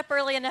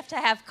early enough to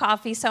have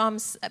coffee, so I'm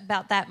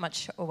about that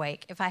much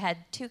awake. If I had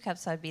 2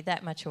 cups, I'd be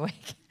that much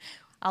awake.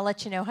 I'll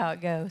let you know how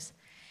it goes.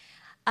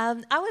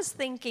 I was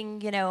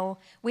thinking,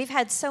 we've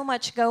had so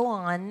much go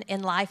on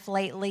in life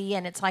lately,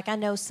 and it's like I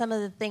know some of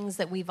the things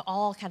that we've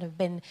all kind of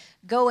been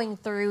going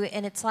through,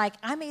 and it's like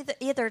I'm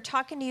either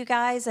talking to you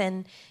guys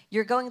and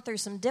you're going through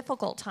some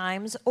difficult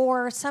times,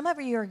 or some of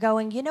you are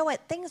going, you know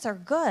what, things are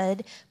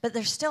good, but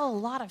there's still a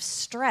lot of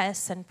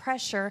stress and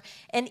pressure,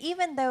 and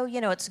even though,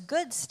 it's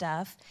good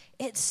stuff,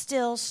 it's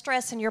still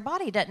stress, and your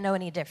body doesn't know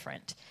any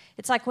different.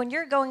 It's like when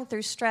you're going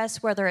through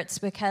stress, whether it's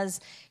because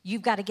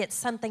you've got to get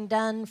something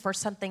done for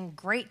something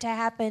great to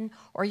happen,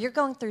 or you're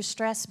going through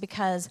stress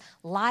because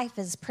life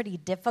is pretty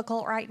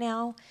difficult right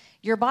now,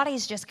 your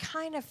body's just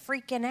kind of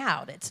freaking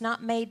out. It's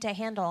not made to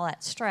handle all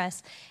that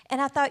stress. And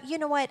I thought, you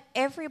know what?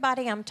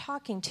 Everybody I'm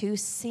talking to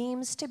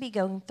seems to be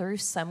going through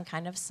some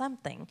kind of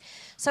something.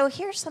 So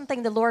here's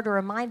something the Lord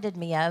reminded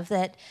me of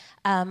that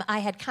I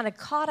had kind of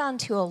caught on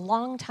to a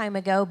long time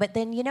ago, but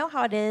then you know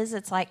how it is?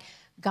 It's like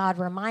God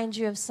reminds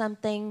you of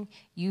something,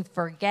 you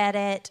forget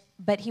it,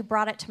 but He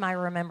brought it to my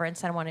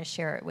remembrance, and I want to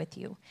share it with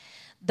you.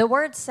 The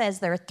Word says,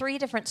 there are 3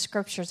 different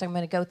scriptures I'm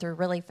going to go through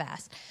really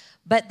fast,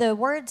 but the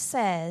Word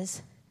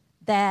says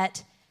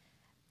that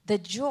the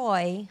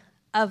joy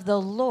of the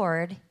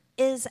Lord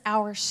is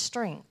our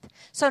strength.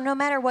 So no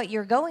matter what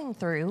you're going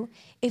through,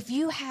 if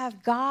you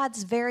have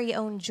God's very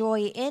own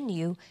joy in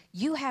you,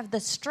 you have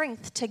the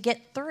strength to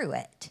get through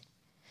it.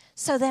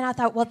 So then I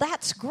thought, well,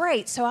 that's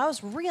great. So I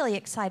was really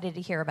excited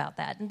to hear about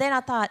that. And then I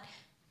thought,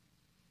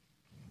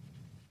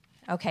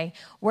 okay,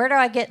 where do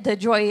I get the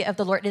joy of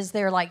the Lord? Is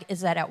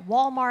that at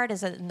Walmart?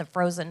 Is it in the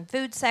frozen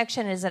food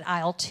section? Is it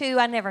aisle 2?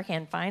 I never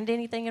can find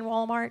anything in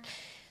Walmart.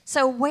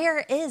 So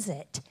where is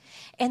it?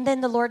 And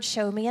then the Lord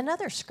showed me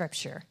another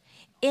scripture.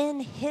 In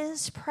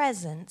His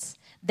presence,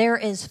 there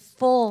is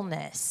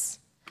fullness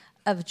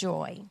of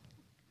joy.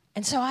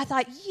 And so I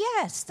thought,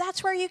 yes,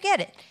 that's where you get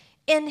it.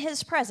 In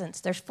His presence,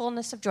 there's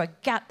fullness of joy.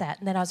 Got that.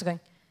 And then I was going,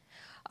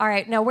 all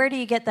right, now where do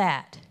you get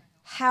that?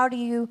 How do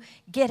you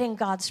get in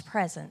God's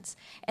presence?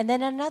 And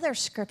then another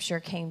scripture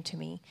came to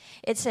me.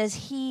 It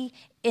says He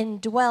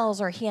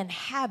indwells, or He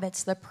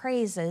inhabits the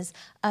praises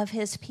of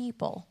His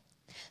people.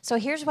 So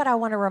here's what I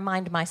want to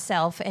remind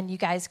myself, and you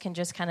guys can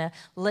just kind of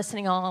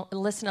listen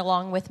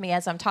along with me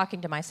as I'm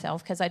talking to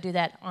myself, because I do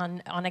that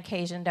on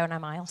occasion, don't I,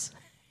 Miles?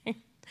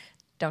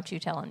 Don't you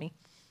tell on me.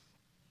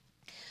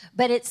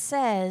 But it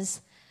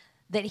says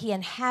that He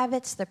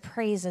inhabits the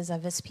praises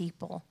of His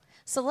people.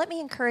 So let me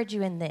encourage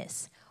you in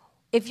this.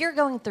 If you're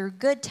going through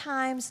good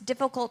times,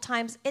 difficult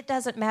times, it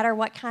doesn't matter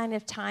what kind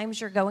of times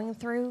you're going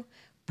through,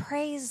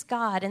 praise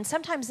God. And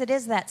sometimes it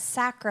is that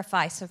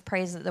sacrifice of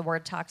praise that the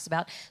Word talks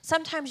about.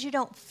 Sometimes you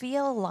don't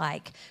feel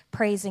like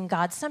praising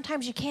God.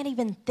 Sometimes you can't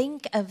even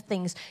think of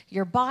things.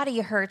 Your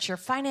body hurts. Your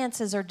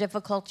finances are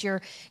difficult.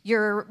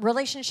 Your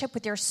relationship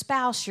with your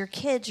spouse, your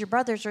kids, your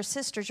brothers or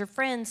sisters, your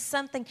friends,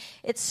 something,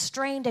 it's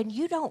strained and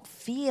you don't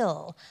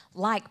feel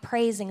like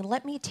praising.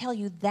 Let me tell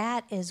you,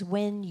 that is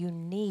when you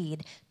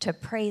need to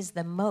praise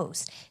the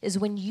most, is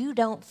when you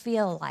don't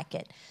feel like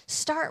it.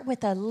 Start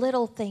with a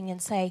little thing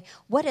and say,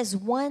 what is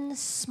one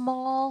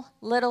small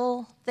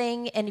little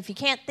thing? And if you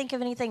can't think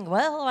of anything,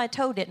 well, my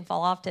toe didn't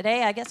fall off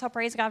today. I guess I'll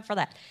praise God for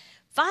that.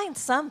 Find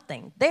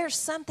something. There's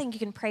something you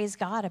can praise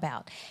God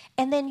about.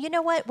 And then you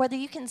know what? Whether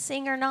you can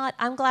sing or not,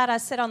 I'm glad I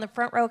sit on the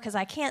front row because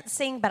I can't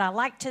sing, but I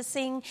like to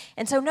sing.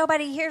 And so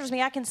nobody hears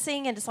me. I can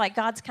sing, and it's like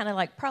God's kind of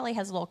like probably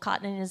has a little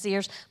cotton in His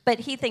ears, but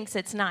He thinks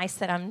it's nice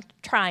that I'm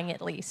trying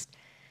at least.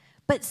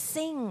 But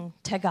sing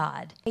to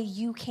God.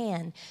 You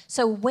can.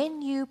 So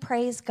when you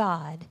praise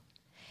God,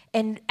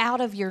 and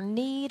out of your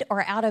need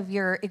or out of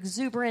your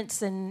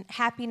exuberance and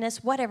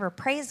happiness, whatever,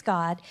 praise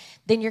God,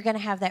 then you're going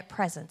to have that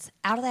presence.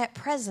 Out of that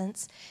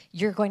presence,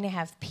 you're going to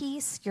have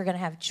peace, you're going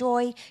to have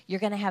joy,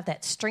 you're going to have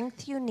that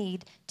strength you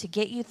need to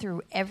get you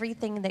through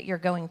everything that you're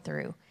going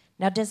through.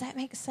 Now, does that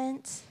make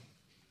sense?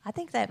 I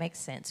think that makes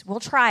sense. We'll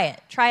try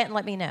it. Try it and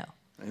let me know.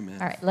 Amen.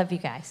 All right, love you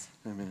guys.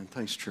 Amen.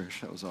 Thanks,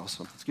 Trish. That was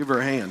awesome. Let's give her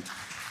a hand.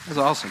 That was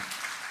awesome.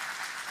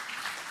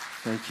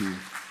 Thank you.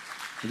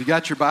 Have you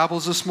got your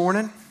Bibles this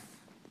morning?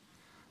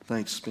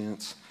 Thanks,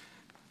 Spence.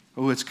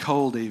 Oh, it's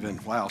cold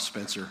even. Wow,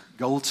 Spencer.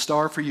 Gold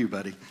star for you,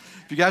 buddy.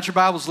 If you got your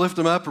Bibles, lift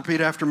them up. Repeat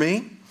after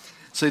me.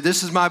 Say,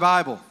 this is my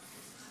Bible.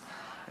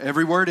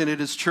 Every word in it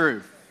is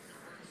true.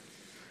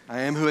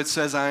 I am who it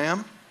says I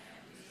am.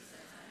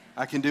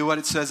 I can do what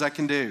it says I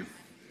can do.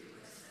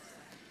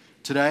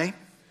 Today,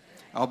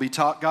 I'll be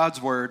taught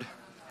God's word.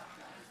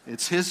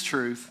 It's His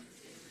truth,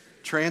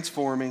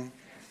 transforming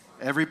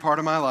every part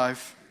of my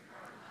life,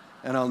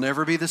 and I'll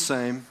never be the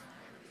same.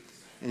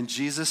 In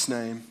Jesus'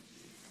 name,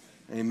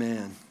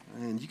 amen.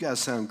 And you guys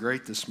sound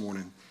great this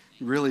morning.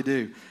 You really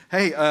do.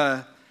 Hey,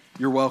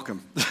 you're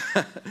welcome.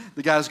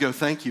 The guys go,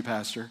 thank you,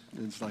 Pastor.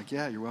 And it's like,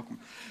 yeah, you're welcome.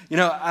 You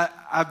know,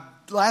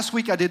 last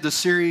week I did the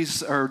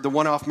series, or the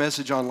one-off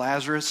message on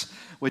Lazarus,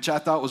 which I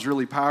thought was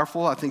really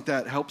powerful. I think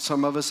that helped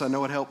some of us. I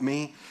know it helped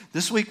me.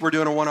 This week we're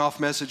doing a one-off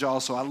message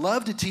also. I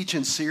love to teach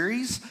in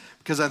series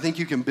because I think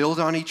you can build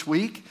on each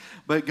week.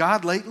 But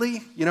God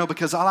lately,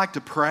 because I like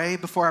to pray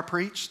before I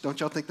preach. Don't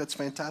y'all think that's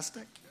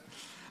fantastic?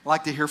 I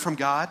like to hear from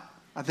God.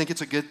 I think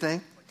it's a good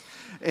thing.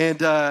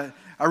 And I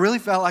really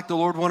felt like the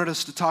Lord wanted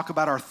us to talk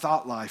about our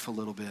thought life a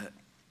little bit.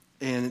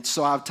 And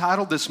so I've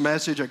titled this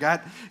message, I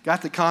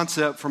got the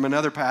concept from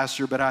another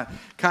pastor, but I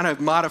kind of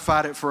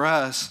modified it for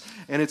us.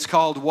 And it's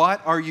called,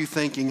 What Are You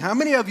Thinking? How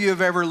many of you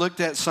have ever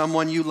looked at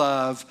someone you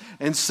love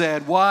and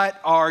said,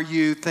 what are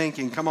you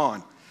thinking? Come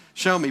on,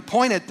 show me.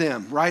 Point at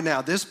them right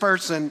now. This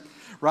person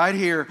right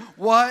here.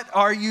 What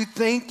are you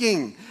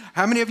thinking?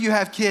 How many of you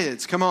have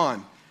kids? Come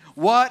on.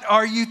 What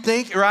are you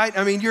thinking, right?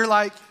 I mean, you're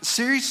like,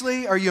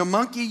 seriously? Are you a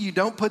monkey? You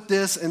don't put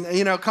this, and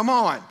come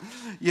on.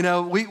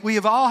 We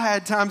have all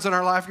had times in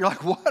our life, you're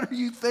like, what are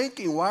you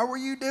thinking? Why were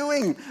you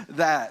doing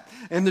that?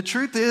 And the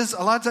truth is,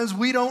 a lot of times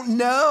we don't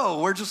know.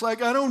 We're just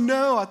like, I don't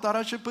know. I thought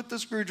I should put the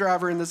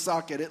screwdriver in the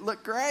socket. It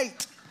looked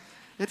great.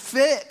 It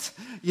fit,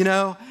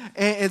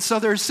 And so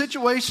there are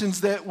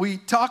situations that we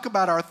talk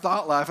about our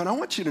thought life. And I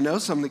want you to know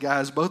something,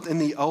 guys, both in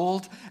the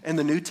Old and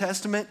the New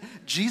Testament,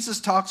 Jesus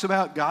talks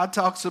about, God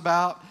talks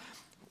about,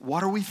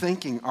 what are we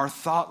thinking? Our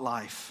thought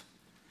life.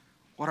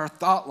 What our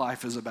thought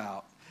life is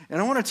about.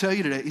 And I want to tell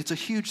you today, it's a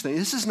huge thing.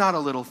 This is not a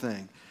little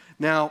thing.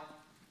 Now,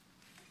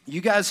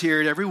 you guys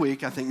hear it every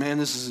week. I think, man,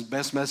 this is the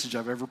best message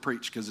I've ever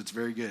preached because it's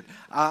very good.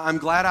 I'm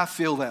glad I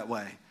feel that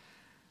way.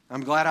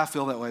 I'm glad I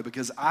feel that way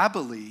because I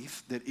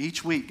believe that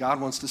each week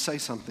God wants to say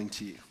something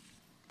to you.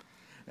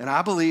 And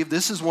I believe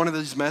this is one of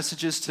these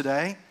messages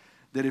today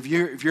that if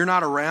you're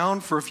not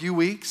around for a few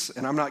weeks,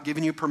 and I'm not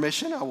giving you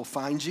permission, I will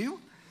find you.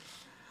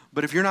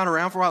 But if you're not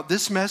around for a while,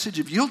 this message,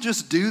 if you'll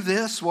just do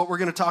this, what we're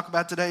going to talk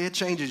about today, it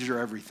changes your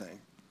everything.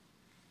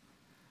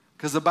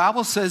 Because the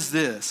Bible says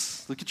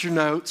this. Look at your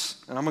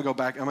notes. And I'm going to go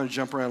back. I'm going to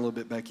jump around a little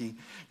bit, Becky.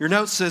 Your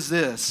note says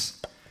this.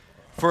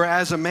 For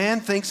as a man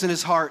thinks in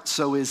his heart,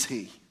 so is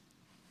he.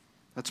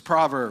 That's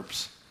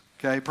Proverbs.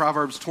 Okay,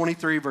 Proverbs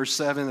 23, verse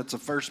 7. That's the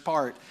first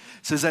part.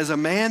 It says, as a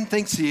man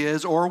thinks he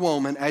is, or a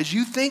woman, as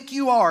you think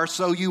you are,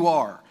 so you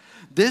are.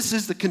 This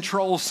is the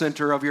control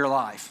center of your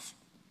life.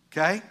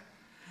 Okay?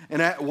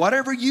 And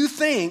whatever you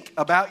think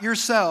about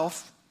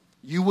yourself,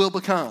 you will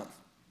become,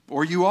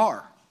 or you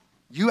are.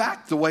 You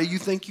act the way you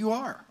think you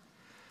are.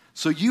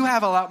 So you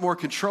have a lot more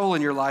control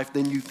in your life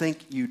than you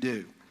think you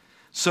do.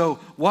 So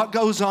what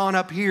goes on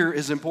up here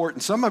is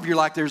important. Some of you are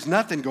like, there's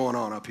nothing going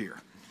on up here,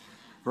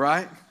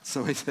 right?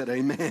 Somebody said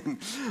amen.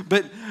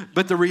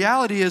 But the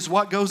reality is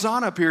what goes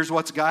on up here is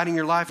what's guiding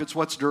your life. It's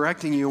what's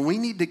directing you, and we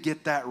need to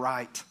get that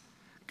right.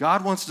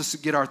 God wants us to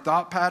get our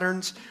thought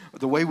patterns,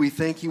 the way we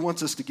think. He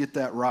wants us to get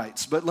that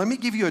right. But let me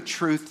give you a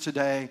truth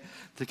today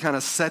to kind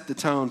of set the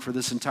tone for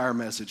this entire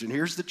message. And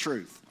here's the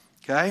truth,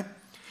 okay?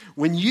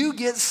 When you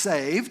get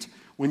saved,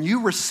 when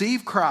you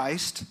receive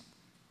Christ,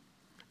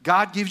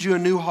 God gives you a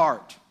new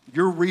heart.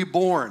 You're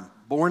reborn,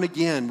 born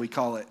again, we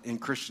call it in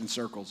Christian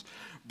circles.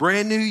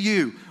 Brand new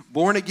you,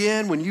 born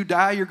again. When you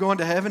die, you're going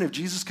to heaven. If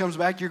Jesus comes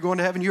back, you're going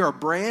to heaven. You're a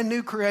brand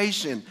new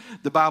creation,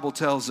 the Bible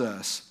tells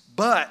us.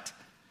 But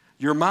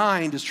your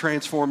mind is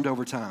transformed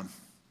over time.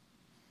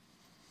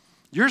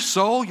 Your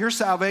soul, your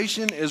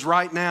salvation is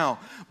right now.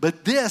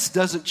 But this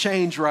doesn't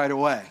change right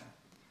away.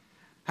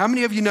 How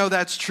many of you know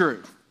that's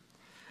true?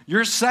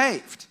 You're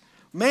saved.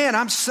 Man,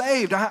 I'm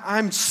saved.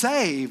 I'm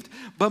saved.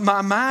 But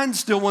my mind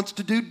still wants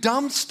to do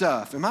dumb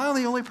stuff. Am I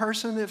the only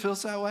person that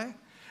feels that way?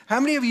 How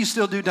many of you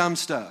still do dumb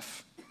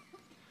stuff?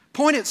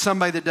 Point at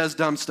somebody that does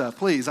dumb stuff,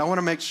 please. I want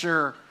to make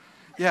sure.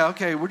 Yeah,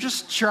 okay, we're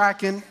just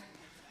tracking.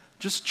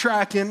 Just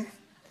tracking.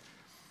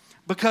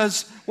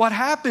 Because what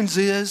happens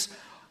is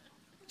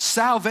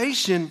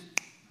salvation,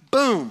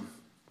 boom,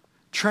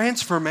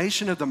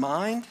 transformation of the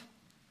mind.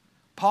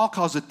 Paul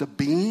calls it the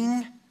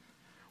being.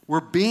 We're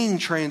being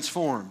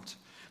transformed.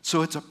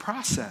 So it's a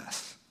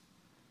process.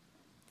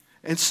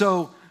 And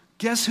so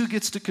guess who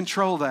gets to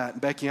control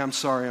that? Becky, I'm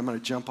sorry, I'm going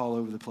to jump all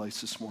over the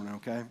place this morning,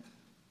 okay?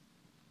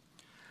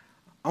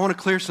 I want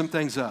to clear some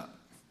things up.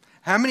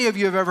 How many of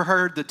you have ever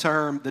heard the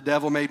term, the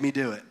devil made me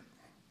do it?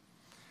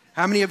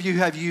 How many of you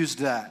have used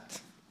that?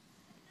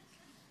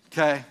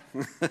 Okay.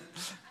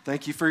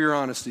 Thank you for your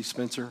honesty,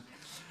 Spencer.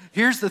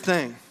 Here's the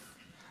thing.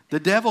 The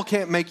devil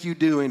can't make you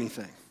do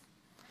anything.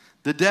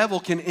 The devil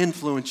can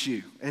influence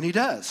you, and he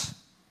does.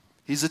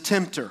 He's a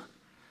tempter,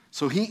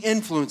 so he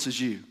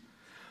influences you.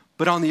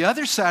 But on the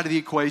other side of the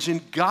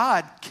equation,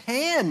 God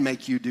can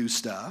make you do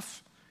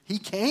stuff. He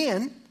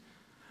can,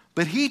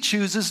 but he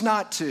chooses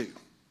not to.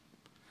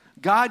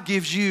 God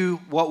gives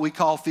you what we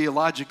call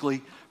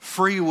theologically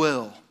free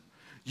will.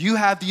 You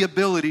have the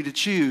ability to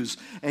choose.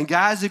 And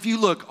guys, if you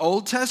look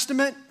Old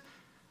Testament,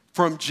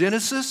 from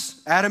Genesis,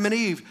 Adam and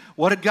Eve,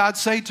 what did God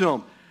say to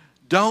them?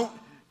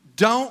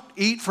 Don't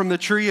eat from the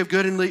tree of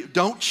good and evil.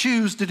 Don't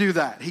choose to do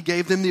that. He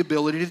gave them the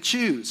ability to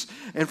choose.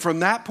 And from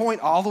that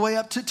point all the way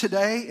up to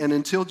today and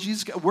until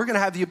Jesus, we're going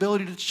to have the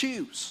ability to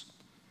choose.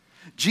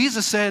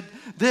 Jesus said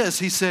this.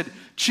 He said,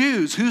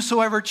 choose,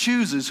 whosoever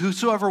chooses,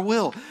 whosoever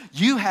will.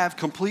 You have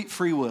complete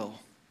free will.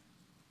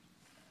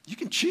 You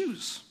can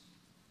choose.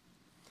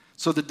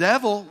 So the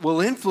devil will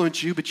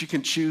influence you, but you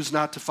can choose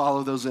not to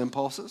follow those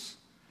impulses.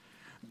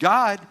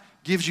 God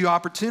gives you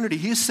opportunity.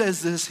 He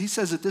says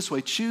it this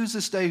way, choose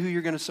this day who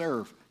you're going to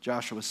serve,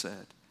 Joshua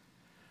said.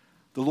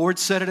 The Lord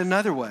said it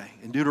another way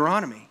in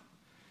Deuteronomy.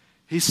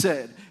 He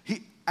said,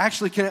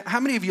 how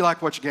many of you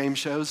like watch game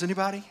shows?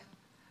 Anybody?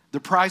 The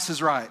Price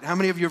is Right. How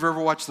many of you have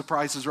ever watched The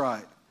Price is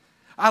Right?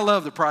 I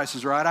love The Price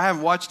is Right. I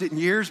haven't watched it in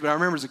years, but I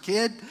remember as a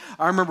kid,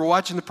 I remember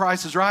watching The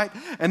Price is Right,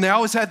 and they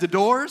always had the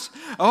doors.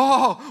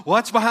 Oh,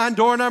 what's behind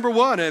door number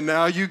 1? And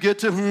now you get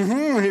to,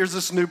 here's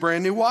this new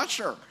brand new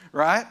washer,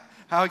 right?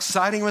 How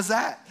exciting was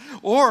that?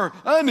 Or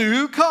a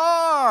new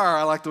car.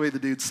 I like the way the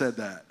dude said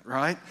that,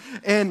 right?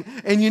 And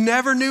you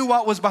never knew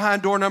what was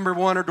behind door number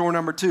 1 or door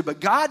number 2, but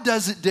God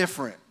does it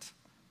different.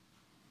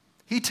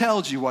 He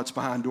tells you what's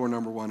behind door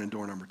number 1 and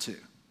door number 2.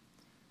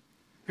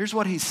 Here's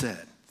what he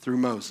said through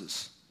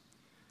Moses.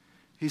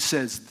 He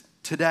says,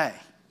 today,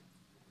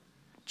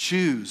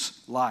 choose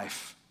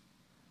life,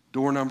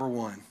 door number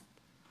 1.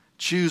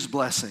 Choose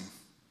blessing,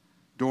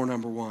 door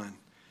number 1.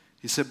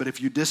 He said, but if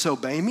you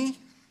disobey me,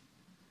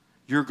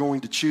 you're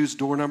going to choose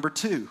door number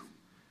 2,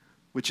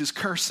 which is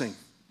cursing.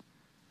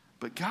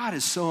 But God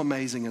is so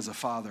amazing as a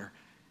father.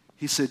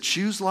 He said,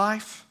 choose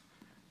life,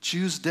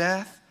 choose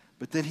death,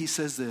 but then he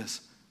says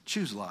this,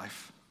 choose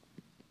life.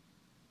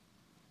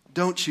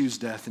 Don't choose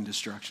death and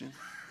destruction.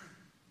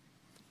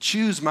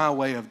 Choose my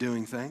way of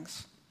doing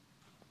things.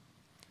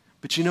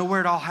 But you know where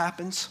it all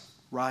happens?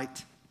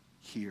 Right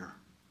here.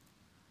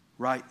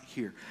 Right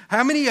here.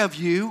 How many of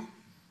you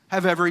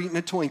have ever eaten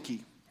a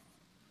Twinkie?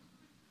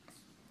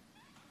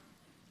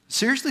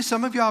 Seriously,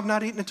 some of y'all have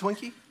not eaten a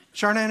Twinkie?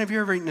 Sharnan, have you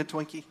ever eaten a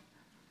Twinkie?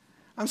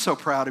 I'm so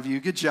proud of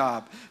you. Good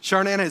job.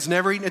 Sharnan has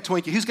never eaten a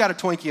Twinkie. Who's got a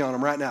Twinkie on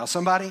them right now?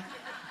 Somebody?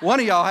 One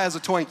of y'all has a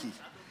Twinkie.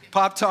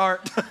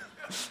 Pop-Tart.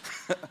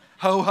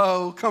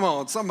 Ho-ho. Come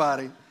on,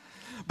 somebody.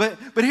 But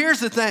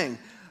here's the thing.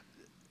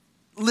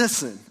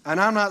 Listen, and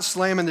I'm not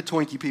slamming the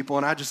Twinkie people,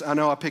 and I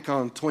know I pick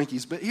on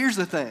Twinkies, but here's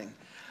the thing.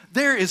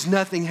 There is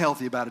nothing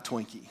healthy about a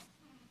Twinkie,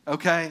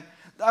 okay?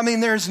 But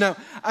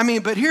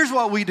here's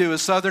what we do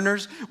as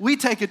Southerners. We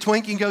take a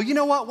Twinkie and go, you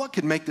know what? What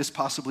could make this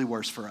possibly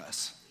worse for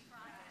us?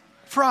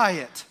 Fry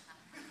it.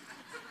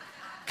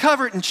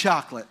 Cover it in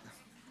chocolate.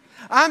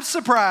 I'm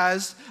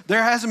surprised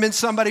there hasn't been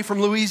somebody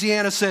from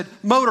Louisiana said,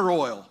 motor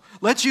oil.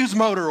 Let's use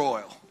motor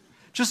oil.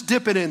 Just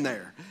dip it in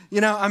there.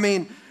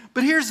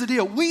 But here's the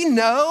deal. We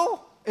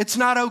know it's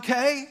not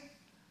okay,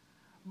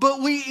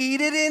 but we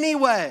eat it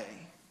anyway.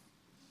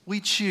 We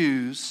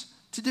choose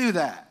to do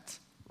that,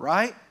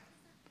 right?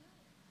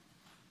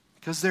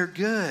 Because they're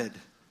good.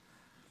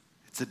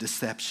 It's a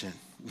deception.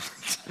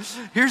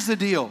 Here's the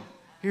deal.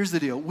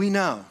 We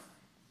know.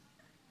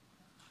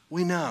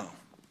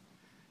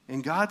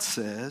 And God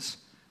says,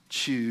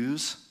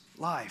 choose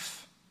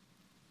life.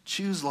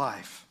 Choose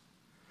life.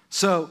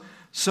 So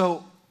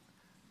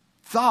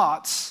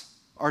thoughts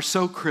are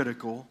so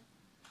critical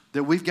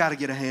that we've got to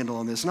get a handle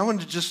on this. And I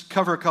wanted to just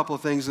cover a couple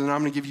of things, and then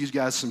I'm going to give you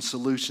guys some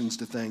solutions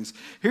to things.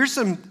 Here's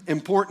some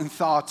important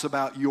thoughts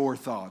about your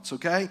thoughts,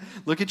 okay?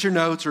 Look at your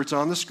notes, or it's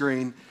on the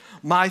screen.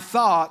 My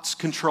thoughts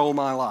control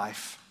my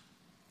life.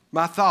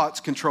 My thoughts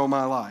control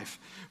my life.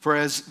 For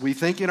as we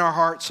think in our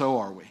heart, so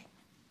are we.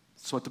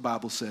 That's what the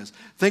Bible says.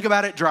 Think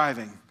about it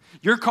driving.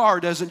 Your car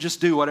doesn't just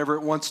do whatever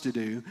it wants to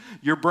do.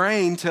 Your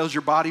brain tells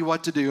your body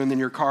what to do, and then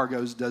your car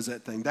does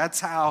that thing. That's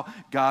how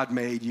God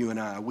made you and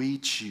I. We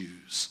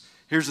choose.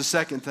 Here's the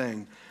second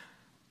thing.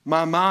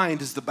 My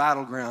mind is the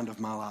battleground of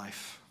my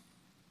life.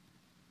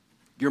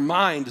 Your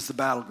mind is the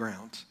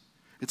battleground.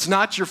 It's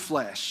not your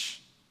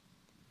flesh.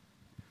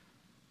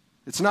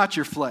 It's not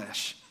your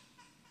flesh.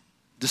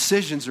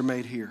 Decisions are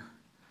made here.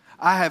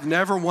 I have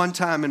never one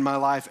time in my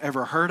life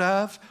ever heard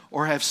of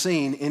or have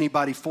seen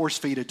anybody force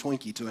feed a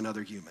Twinkie to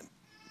another human.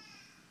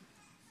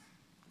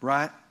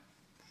 Right?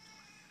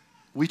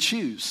 We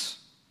choose.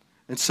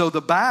 And so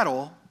the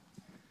battle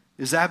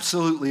is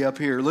absolutely up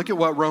here. Look at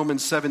what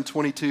Romans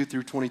 7:22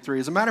 through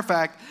 23. As a matter of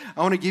fact,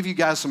 I want to give you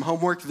guys some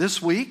homework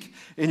this week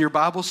in your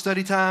Bible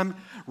study time.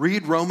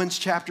 Read Romans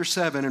chapter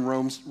 7 and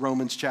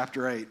Romans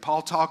chapter 8.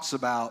 Paul talks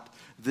about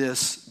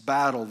this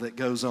battle that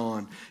goes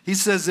on. He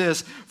says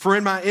this, for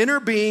in my inner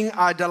being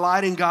I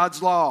delight in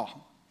God's law,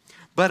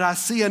 but I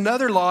see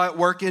another law at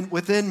work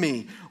within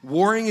me,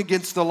 warring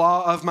against the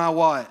law of my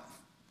what?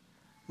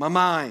 My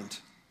mind.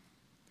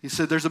 He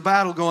said there's a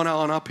battle going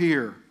on up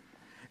here,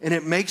 and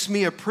it makes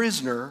me a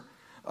prisoner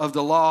of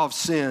the law of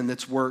sin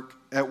that's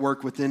at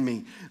work within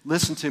me.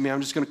 Listen to me, I'm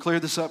just going to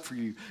clear this up for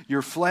you.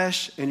 Your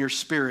flesh and your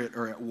spirit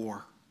are at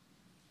war.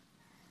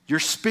 Your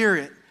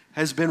spirit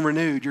has been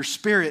renewed. Your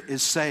spirit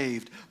is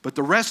saved, but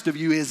the rest of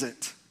you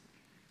isn't.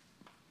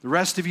 The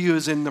rest of you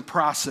is in the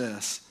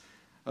process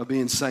of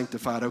being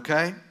sanctified,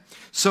 okay?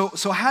 So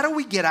how do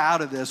we get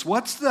out of this?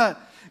 What is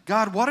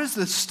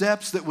the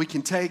steps that we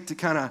can take to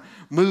kind of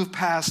move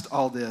past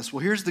all this? Well,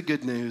 here's the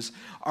good news.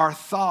 Our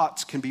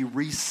thoughts can be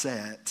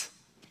reset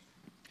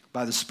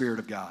by the Spirit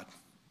of God.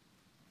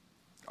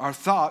 Our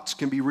thoughts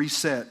can be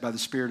reset by the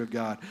Spirit of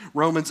God.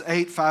 Romans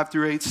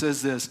 8:5-8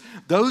 says this,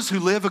 those who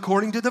live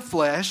according to the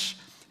flesh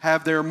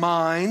have their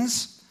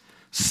minds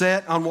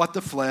set on what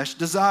the flesh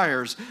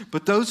desires.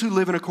 But those who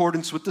live in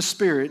accordance with the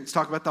Spirit, let's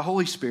talk about the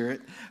Holy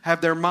Spirit,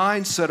 have their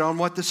minds set on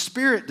what the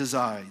Spirit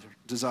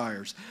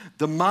desires.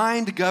 The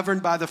mind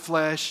governed by the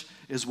flesh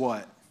is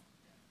what?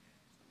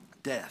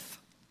 Death.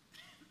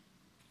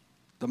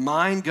 The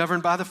mind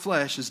governed by the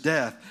flesh is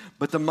death.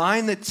 But the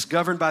mind that's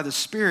governed by the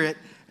Spirit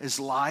is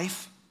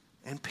life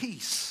and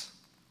peace.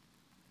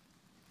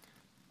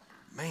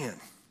 Man.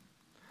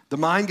 The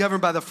mind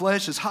governed by the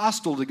flesh is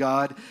hostile to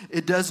God.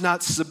 It does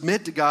not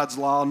submit to God's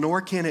law, nor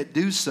can it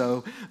do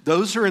so.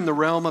 Those who are in the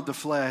realm of the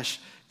flesh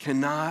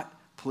cannot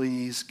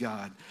please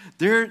God.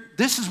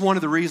 This is one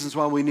of the reasons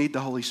why we need the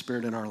Holy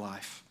Spirit in our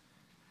life.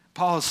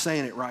 Paul is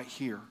saying it right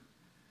here,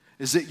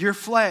 is that your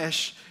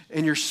flesh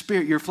and your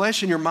spirit, your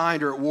flesh and your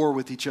mind are at war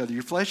with each other.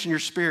 Your flesh and your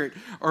spirit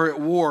are at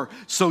war.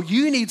 So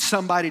you need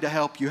somebody to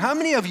help you. How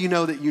many of you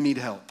know that you need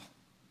help?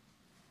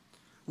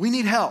 We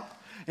need help.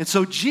 And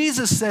so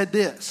Jesus said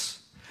this.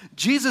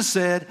 Jesus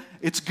said,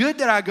 it's good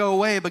that I go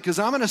away because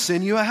I'm going to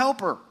send you a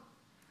helper.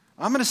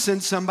 I'm going to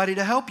send somebody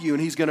to help you,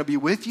 and he's going to be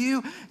with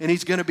you, and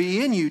he's going to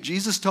be in you.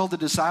 Jesus told the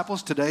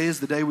disciples, today is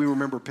the day we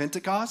remember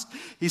Pentecost.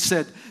 He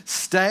said,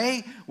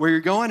 stay where you're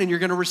going, and you're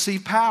going to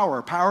receive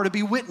power to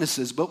be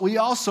witnesses. But we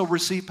also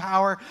receive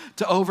power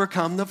to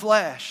overcome the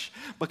flesh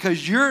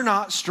because you're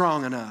not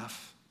strong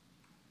enough.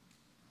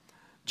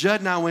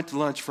 Judd and I went to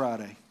lunch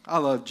Friday. I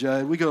love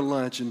Judd. We go to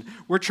lunch, and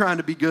we're trying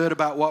to be good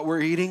about what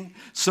we're eating.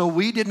 So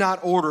we did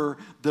not order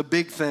the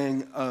big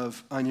thing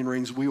of onion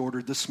rings. We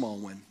ordered the small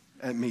one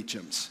at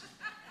Meacham's.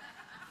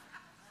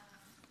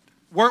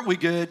 Weren't we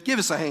good? Give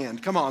us a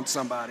hand. Come on,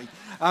 somebody.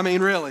 I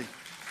mean, really.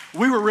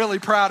 We were really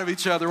proud of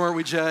each other, weren't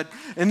we, Judd?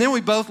 And then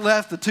we both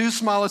left the 2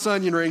 smallest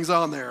onion rings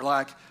on there,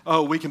 like,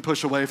 oh, we can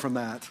push away from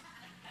that.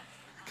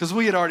 Because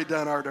we had already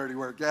done our dirty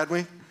work, hadn't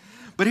we?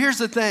 But here's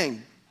the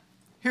thing.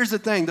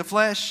 The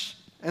flesh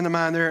and the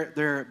mind,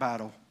 they're at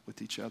battle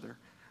with each other.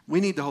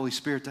 We need the Holy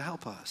Spirit to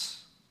help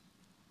us.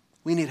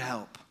 We need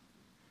help.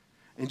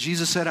 And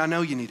Jesus said, I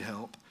know you need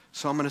help,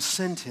 so I'm going to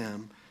send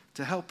him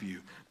to help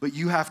you. But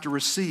you have to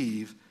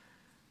receive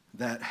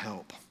that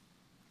help.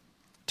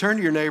 Turn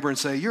to your neighbor and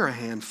say, you're a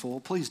handful.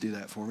 Please do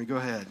that for me. Go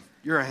ahead.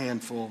 You're a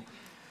handful.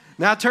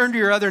 Now turn to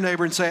your other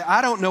neighbor and say,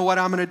 I don't know what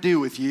I'm going to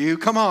do with you.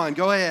 Come on,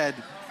 go ahead.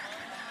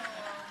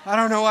 I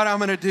don't know what I'm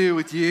going to do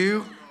with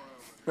you.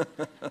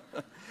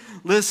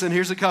 Listen,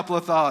 here's a couple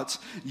of thoughts.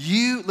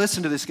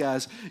 Listen to this,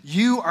 guys.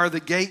 You are the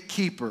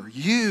gatekeeper.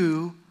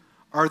 You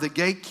are the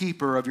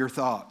gatekeeper of your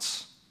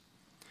thoughts.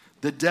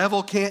 The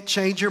devil can't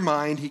change your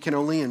mind. He can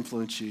only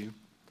influence you.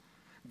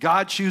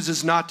 God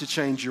chooses not to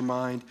change your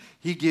mind.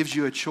 He gives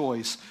you a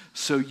choice.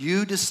 So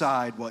you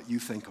decide what you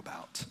think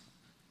about.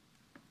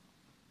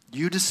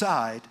 You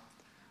decide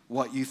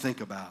what you think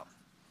about.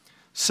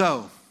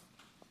 So,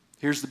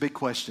 here's the big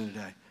question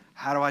today.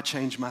 How do I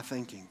change my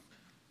thinking?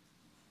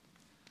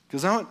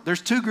 Because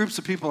there's 2 groups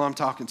of people I'm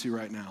talking to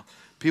right now.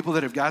 People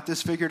that have got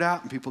this figured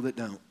out and people that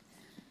don't.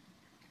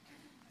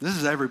 This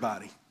is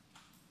everybody.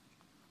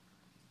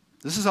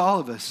 This is all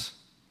of us.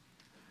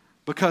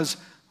 Because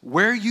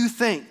where you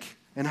think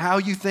and how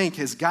you think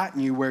has gotten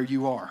you where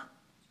you are.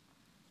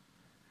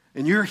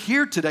 And you're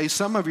here today,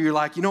 some of you are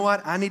like, you know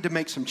what, I need to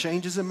make some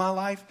changes in my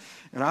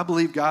life, and I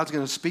believe God's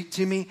going to speak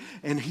to me,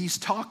 and he's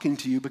talking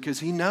to you because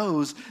he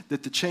knows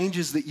that the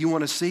changes that you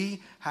want to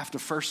see have to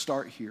first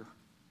start here.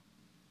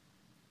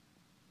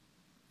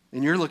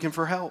 And you're looking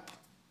for help.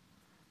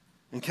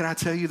 And can I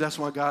tell you that's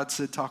why God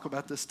said talk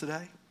about this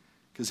today?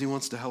 Because he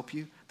wants to help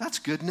you. That's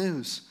good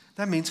news.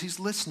 That means he's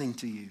listening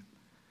to you.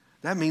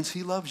 That means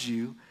he loves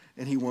you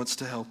and he wants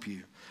to help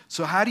you.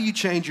 So how do you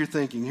change your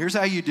thinking? Here's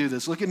how you do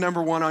this. Look at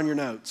number 1 on your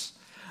notes.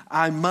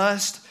 I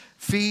must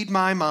feed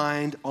my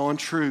mind on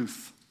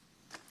truth.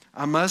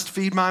 I must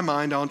feed my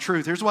mind on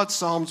truth. Here's what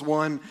Psalms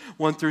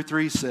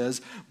 1:1-3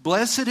 says.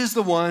 Blessed is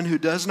the one who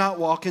does not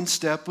walk in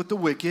step with the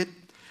wicked,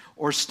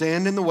 or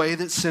stand in the way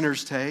that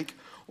sinners take,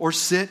 or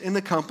sit in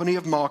the company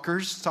of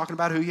mockers, talking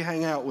about who you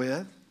hang out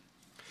with.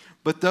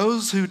 But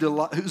those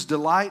whose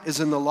delight is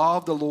in the law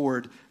of the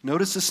Lord,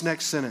 notice this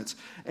next sentence,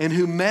 and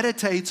who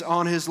meditates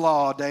on his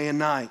law day and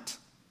night.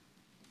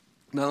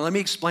 Now let me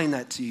explain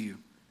that to you.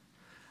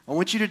 I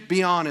want you to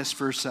be honest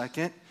for a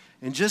second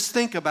and just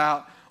think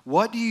about,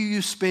 what do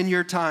you spend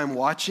your time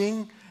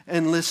watching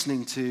and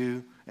listening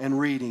to and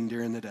reading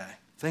during the day?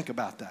 Think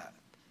about that.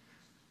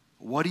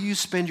 What do you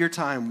spend your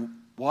time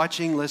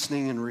watching,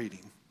 listening, and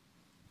reading?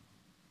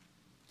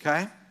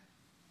 Okay?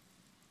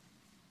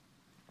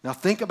 Now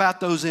think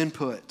about those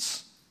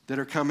inputs that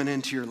are coming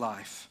into your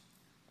life.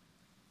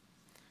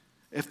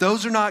 If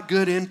those are not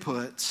good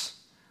inputs,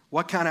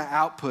 what kind of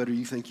output do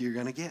you think you're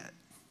going to get?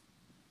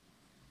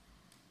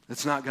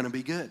 It's not going to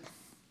be good.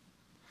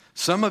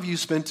 Some of you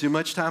spend too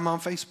much time on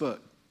Facebook.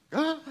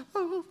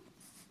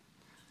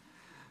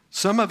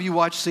 Some of you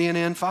watch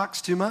CNN, Fox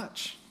too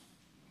much.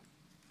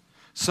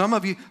 Some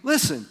of you,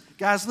 listen,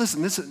 guys,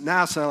 listen, this is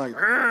now I sound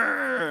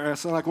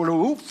like one of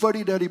those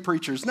fuddy-duddy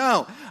preachers.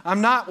 No,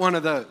 I'm not one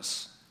of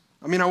those.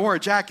 I mean, I wore a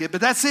jacket, but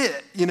that's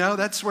it. You know,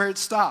 that's where it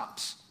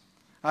stops.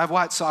 I have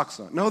white socks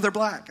on. No, they're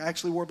black. I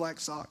actually wore black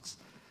socks.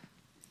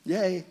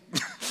 Yay.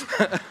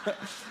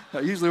 I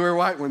usually wear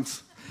white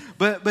ones.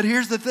 But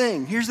here's the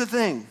thing. Here's the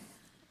thing.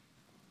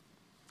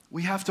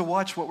 We have to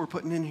watch what we're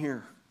putting in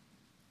here.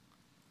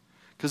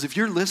 Because if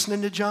you're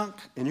listening to junk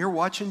and you're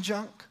watching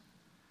junk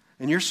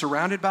and you're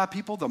surrounded by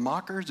people, the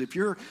mockers,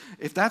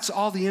 if that's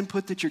all the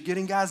input that you're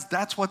getting, guys,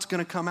 that's what's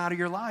going to come out of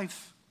your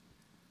life.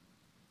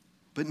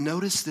 But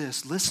notice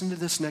this. Listen to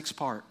this next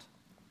part.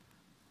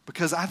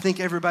 Because I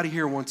think everybody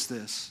here wants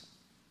this.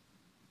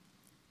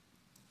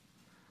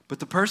 But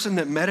the person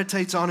that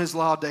meditates on his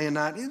law day and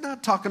night, he's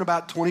not talking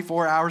about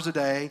 24 hours a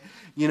day.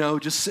 He's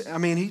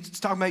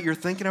talking about you're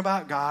thinking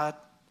about God.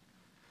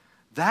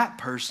 That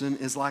person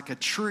is like a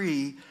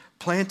tree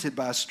planted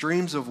by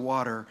streams of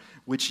water,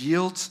 which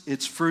yields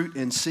its fruit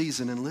in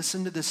season. And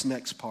listen to this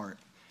next part.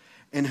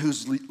 And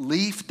whose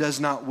leaf does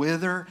not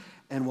wither,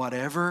 and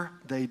whatever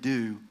they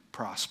do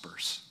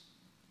prospers.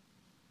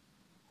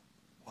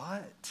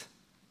 What?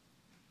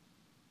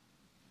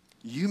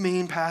 You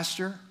mean,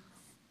 Pastor,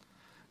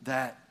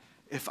 that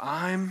if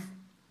I'm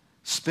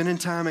spending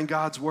time in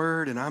God's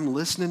Word and I'm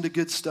listening to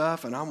good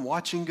stuff and I'm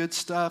watching good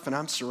stuff and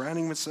I'm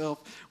surrounding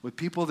myself with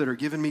people that are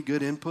giving me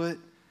good input,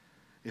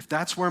 if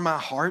that's where my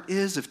heart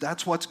is, if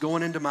that's what's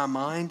going into my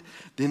mind,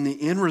 then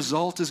the end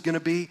result is going to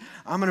be,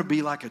 I'm going to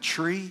be like a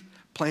tree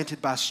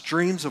planted by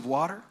streams of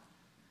water,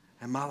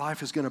 and my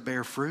life is going to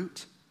bear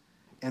fruit,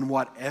 and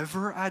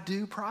whatever I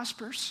do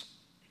prospers?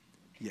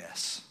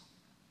 Yes.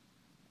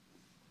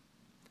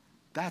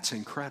 That's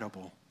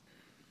incredible.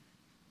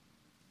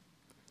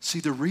 See,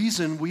 the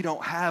reason we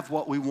don't have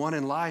what we want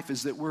in life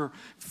is that we're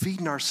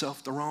feeding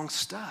ourselves the wrong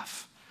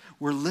stuff.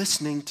 We're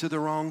listening to the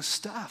wrong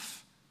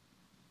stuff.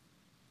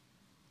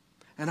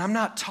 And I'm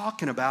not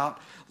talking about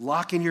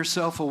locking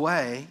yourself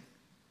away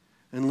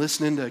and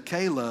listening to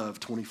K-Love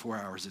 24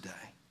 hours a day.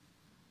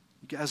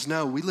 You guys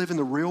know we live in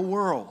the real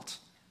world.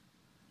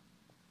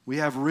 We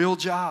have real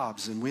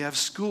jobs and we have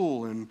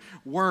school and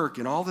work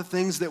and all the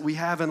things that we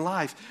have in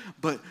life.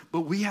 But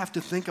we have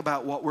to think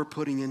about what we're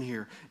putting in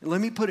here. And let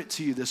me put it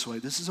to you this way.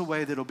 This is a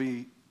way that'll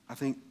be, I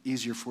think,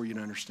 easier for you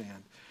to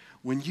understand.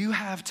 When you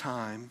have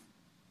time,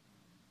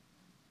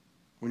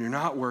 when you're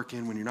not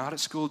working, when you're not at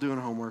school doing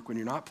homework, when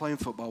you're not playing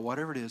football,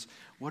 whatever it is,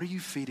 what are you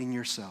feeding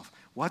yourself?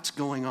 What's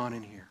going on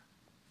in here?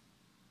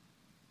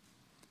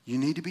 You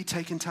need to be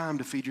taking time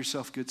to feed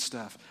yourself good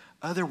stuff.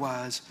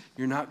 Otherwise,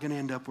 you're not going to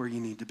end up where you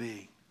need to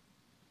be.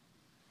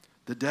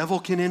 The devil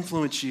can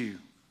influence you.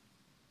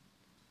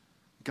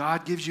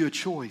 God gives you a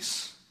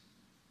choice.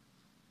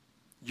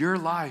 Your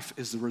life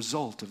is the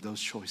result of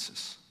those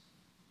choices.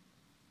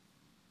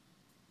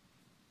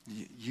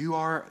 You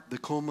are the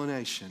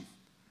culmination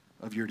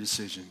of your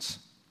decisions.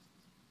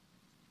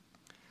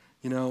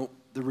 You know,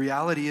 the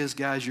reality is,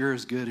 guys, you're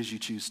as good as you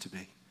choose to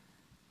be.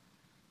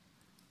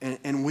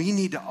 And we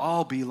need to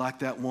all be like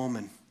that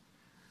woman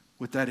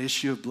with that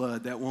issue of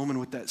blood, that woman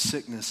with that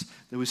sickness,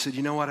 that we said,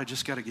 you know what, I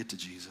just got to get to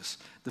Jesus.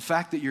 The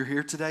fact that you're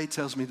here today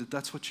tells me that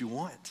that's what you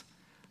want.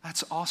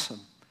 That's awesome.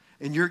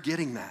 And you're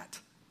getting that.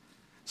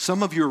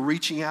 Some of you are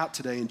reaching out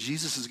today, and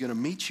Jesus is going to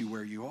meet you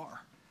where you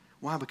are.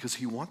 Why? Because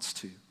he wants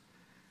to.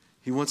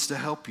 He wants to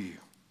help you.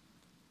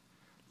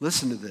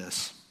 Listen to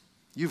this.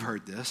 You've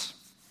heard this.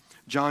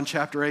 John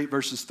chapter 8,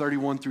 verses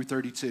 31 through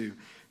 32.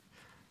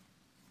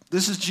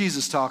 This is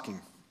Jesus talking.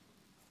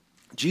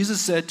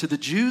 Jesus said to the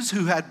Jews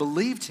who had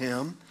believed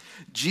him,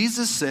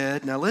 Jesus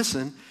said, now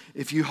listen,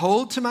 if you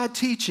hold to my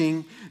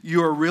teaching,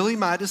 you are really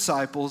my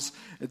disciples.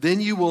 Then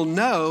you will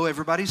know,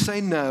 everybody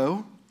say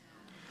no,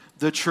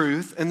 the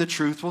truth, and the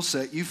truth will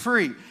set you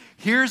free.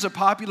 Here's a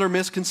popular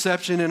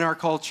misconception in our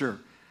culture.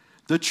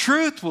 The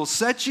truth will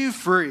set you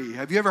free.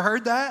 Have you ever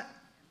heard that?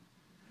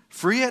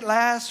 Free at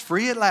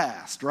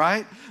last,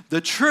 right? The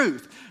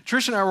truth.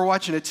 Trish and I were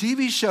watching a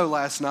TV show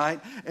last night,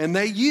 and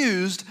they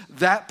used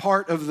that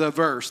part of the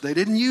verse. They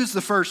didn't use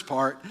the first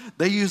part.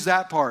 They used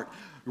that part.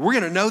 We're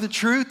going to know the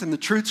truth, and the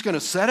truth's going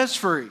to set us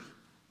free.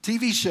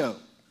 TV show.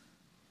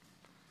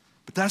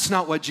 But that's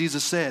not what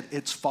Jesus said.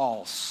 It's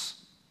false.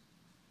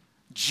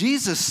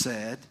 Jesus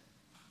said,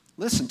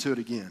 listen to it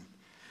again.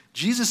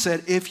 Jesus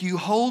said, if you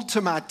hold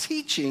to my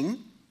teaching,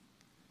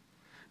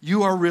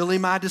 you are really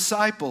my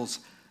disciples.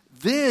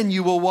 Then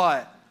you will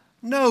what?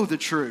 Know the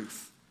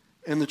truth,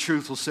 and the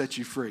truth will set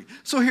you free.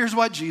 So here's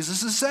what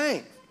Jesus is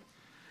saying.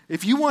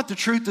 If you want the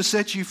truth to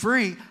set you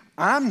free,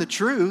 I'm the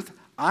truth.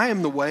 I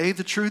am the way,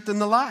 the truth,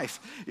 and the life.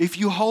 If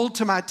you hold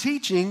to my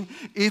teaching,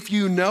 if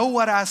you know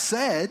what I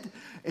said,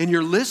 and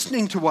you're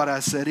listening to what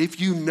I said,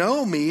 if you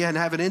know me and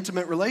have an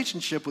intimate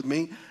relationship with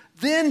me,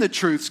 then the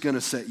truth's going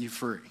to set you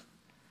free.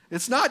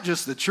 It's not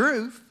just the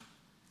truth.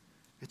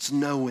 It's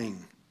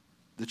knowing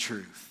the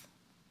truth.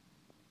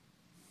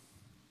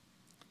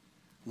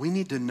 We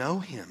need to know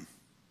him.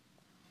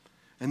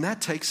 And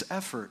that takes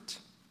effort.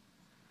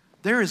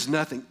 There is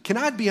nothing. Can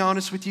I be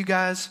honest with you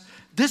guys?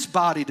 This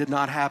body did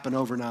not happen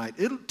overnight.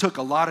 It took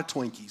a lot of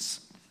Twinkies.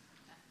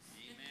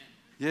 Amen.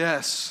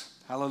 Yes.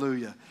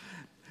 Hallelujah.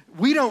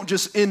 We don't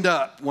just end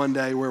up one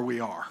day where we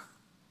are.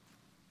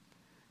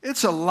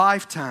 It's a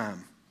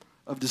lifetime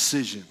of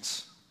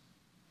decisions.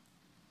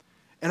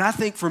 And I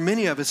think for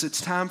many of us,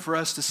 it's time for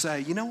us to say,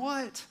 you know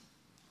what?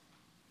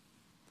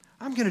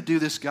 I'm going to do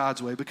this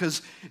God's way,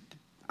 because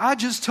I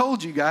just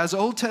told you guys,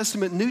 Old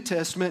Testament, New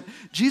Testament,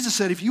 Jesus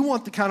said, if you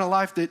want the kind of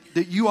life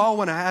that you all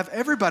want to have,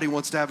 everybody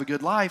wants to have a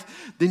good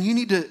life, then you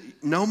need to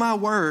know my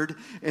word,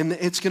 and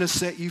it's going to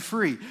set you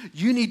free.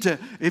 You need to,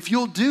 if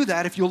you'll do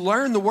that, if you'll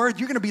learn the word,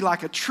 you're going to be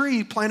like a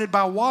tree planted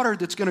by water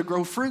that's going to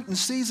grow fruit in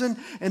season,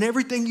 and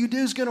everything you do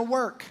is going to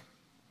work.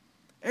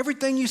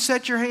 Everything you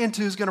set your hand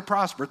to is going to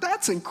prosper.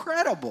 That's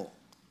incredible.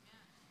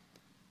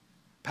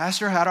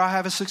 Pastor, how do I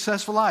have a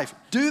successful life?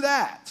 Do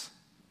that.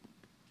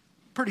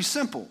 Pretty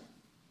simple.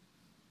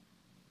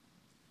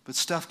 But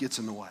stuff gets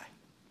in the way.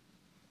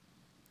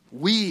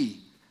 We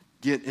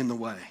get in the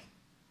way.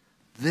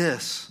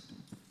 This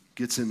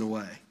gets in the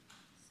way.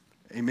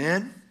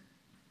 Amen?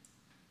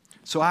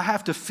 So I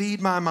have to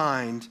feed my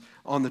mind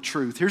on the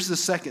truth. Here's the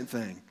second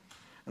thing,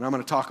 and I'm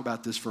going to talk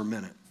about this for a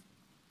minute.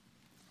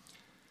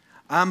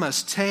 I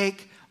must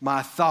take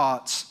my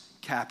thoughts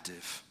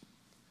captive.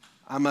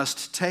 I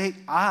must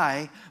take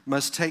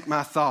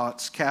my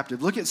thoughts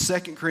captive. Look at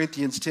 2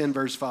 Corinthians 10,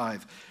 verse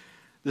 5.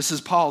 This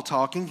is Paul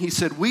talking. He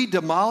said, we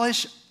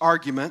demolish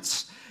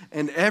arguments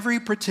and every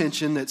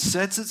pretension that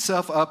sets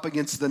itself up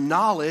against the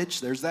knowledge,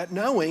 there's that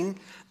knowing,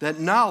 that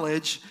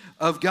knowledge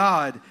of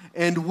God.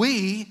 And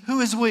we,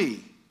 who is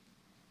we?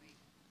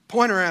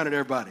 Point around at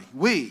everybody.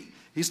 We.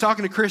 He's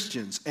talking to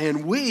Christians.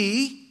 And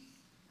we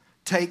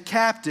take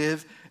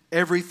captive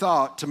every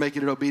thought to make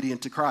it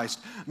obedient to Christ.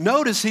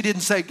 Notice he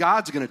didn't say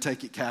God's going to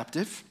take it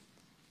captive.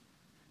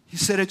 He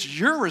said it's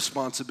your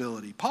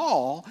responsibility.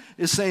 Paul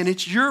is saying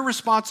it's your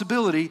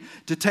responsibility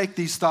to take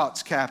these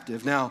thoughts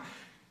captive. Now,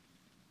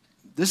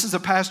 this is a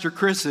Pastor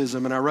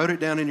Chrisism, and I wrote it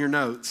down in your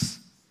notes.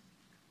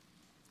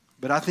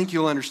 But I think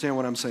you'll understand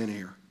what I'm saying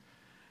here.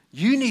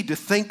 You need to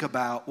think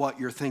about what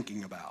you're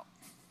thinking about.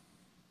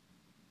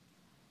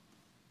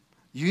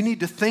 You need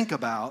to think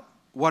about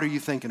what are you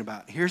thinking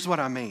about. Here's what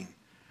I mean.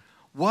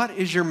 What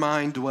is your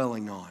mind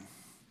dwelling on?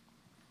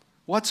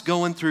 What's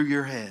going through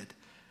your head?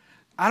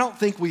 I don't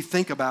think we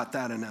think about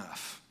that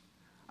enough.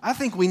 I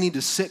think we need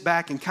to sit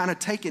back and kind of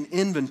take an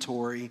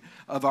inventory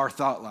of our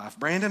thought life.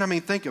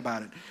 Brandon, think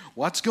about it.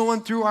 What's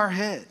going through our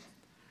head?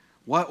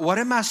 What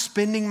am I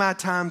spending my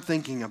time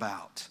thinking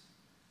about?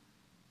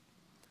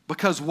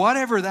 Because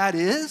whatever that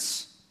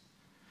is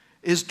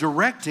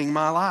directing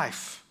my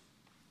life.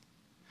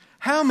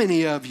 How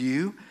many of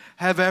you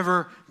have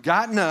ever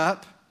gotten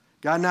out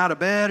of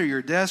bed or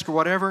your desk or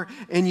whatever,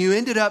 and you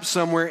ended up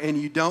somewhere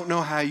and you don't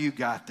know how you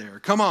got there?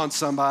 Come on,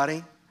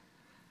 somebody.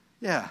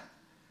 Yeah.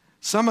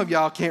 Some of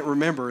y'all can't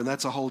remember, and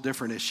that's a whole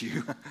different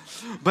issue.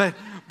 but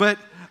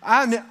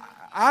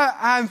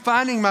I'm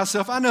finding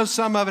myself, I know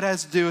some of it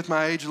has to do with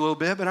my age a little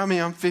bit, but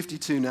I'm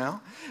 52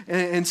 now.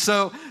 And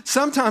so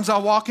sometimes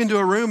I'll walk into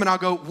a room and I'll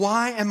go,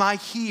 why am I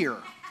here?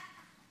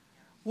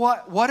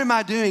 What am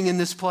I doing in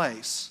this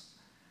place?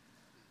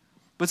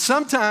 But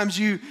sometimes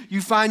you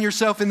find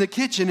yourself in the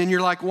kitchen and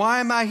you're like,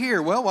 why am I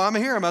here? Well, while I'm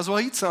here, I might as well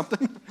eat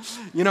something.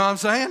 You know what I'm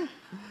saying?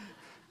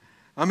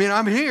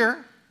 I'm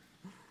here.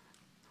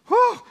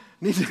 Whew,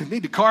 need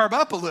to carb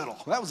up a little.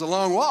 That was a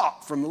long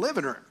walk from the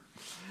living room.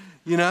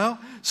 You know?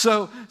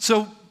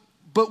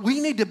 But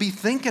we need to be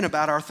thinking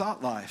about our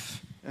thought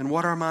life and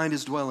what our mind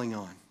is dwelling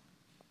on.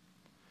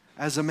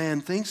 As a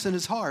man thinks in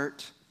his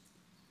heart,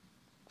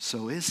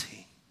 so is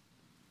he.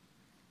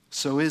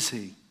 So is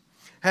he.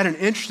 Had an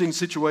interesting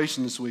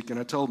situation this week, and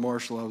I told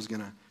Marshall I was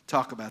going to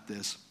talk about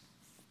this.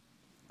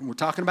 And we're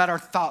talking about our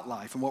thought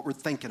life and what we're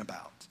thinking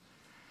about.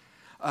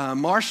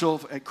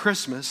 Marshall, at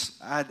Christmas,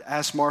 I'd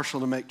asked Marshall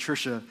to make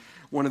Trisha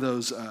one of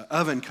those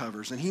oven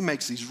covers, and he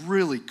makes these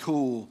really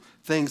cool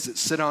things that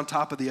sit on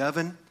top of the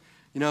oven.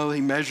 You know, he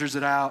measures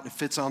it out, it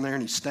fits on there,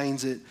 and he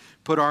stains it,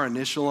 put our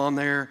initial on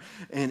there,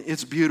 and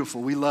it's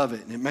beautiful. We love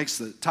it, and it makes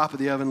the top of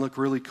the oven look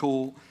really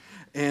cool.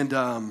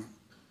 And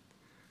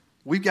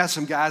we've got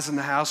some guys in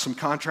the house, some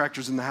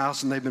contractors in the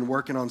house, and they've been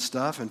working on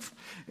stuff.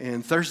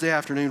 And Thursday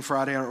afternoon,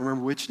 Friday, I don't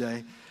remember which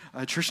day,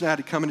 Trish and I had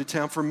to come into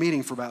town for a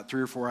meeting for about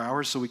 3 or 4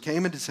 hours. So we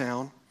came into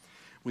town.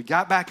 We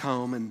got back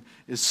home, and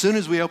as soon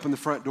as we opened the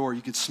front door,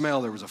 you could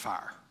smell there was a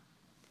fire.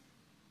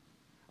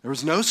 There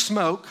was no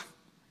smoke,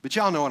 but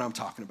y'all know what I'm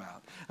talking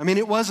about.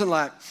 It wasn't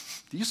like,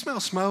 do you smell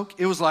smoke?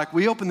 It was like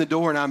we opened the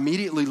door, and I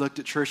immediately looked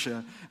at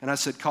Trisha, and I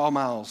said, call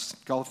Miles,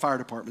 call the fire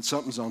department.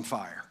 Something's on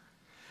fire.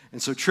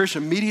 And so Trish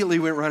immediately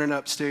went running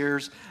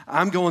upstairs.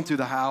 I'm going through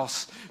the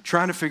house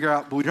trying to figure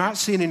out, but we're not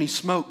seeing any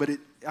smoke, but it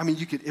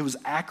was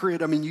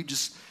accurate.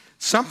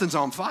 Something's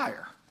on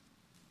fire.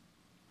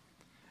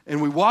 And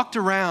we walked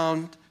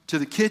around to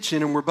the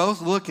kitchen, and we're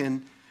both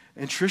looking,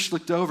 and Trish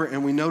looked over,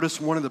 and we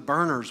noticed one of the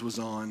burners was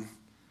on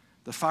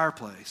the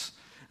fireplace.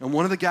 And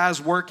one of the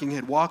guys working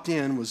had walked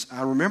in,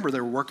 I remember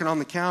they were working on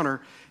the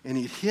counter, and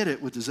he hit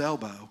it with his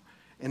elbow,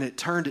 and it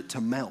turned it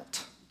to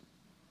melt.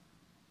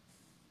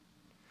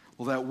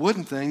 Well, that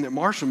wooden thing that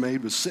Marshall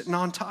made was sitting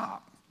on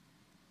top.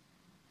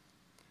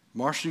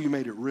 Marshall, you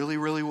made it really,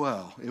 really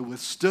well. It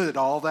withstood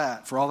all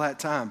that for all that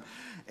time.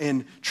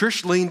 And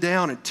Trish leaned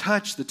down and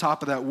touched the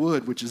top of that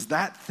wood, which is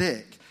that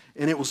thick,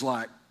 and it was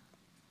like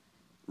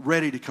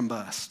ready to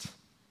combust.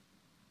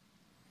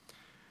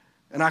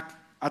 And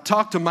I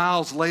talked to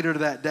Miles later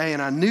that day,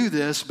 and I knew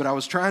this, but I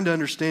was trying to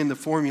understand the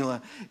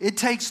formula. It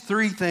takes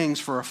 3 things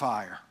for a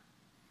fire.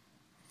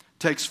 It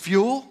takes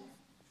fuel,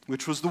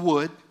 which was the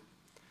wood.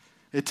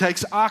 It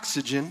takes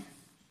oxygen,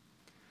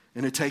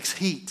 and it takes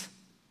heat.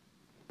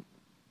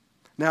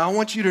 Now, I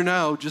want you to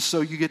know, just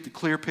so you get the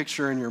clear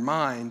picture in your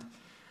mind,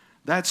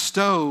 that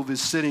stove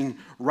is sitting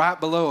right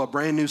below a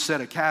brand new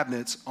set of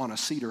cabinets on a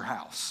cedar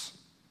house.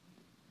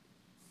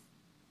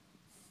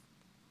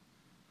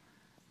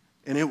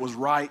 And it was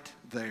right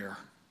there.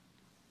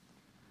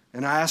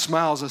 And I asked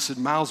Miles, I said,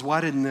 Miles, why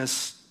didn't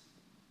this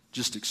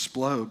just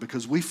explode?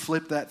 Because we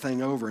flipped that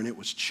thing over and it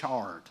was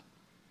charred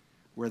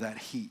where that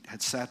heat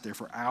had sat there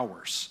for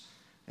hours.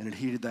 And it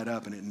heated that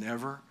up and it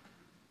never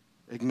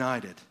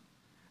ignited.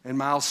 And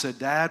Miles said,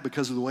 Dad,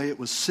 because of the way it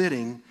was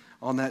sitting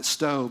on that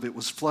stove, it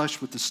was flush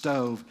with the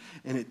stove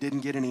and it didn't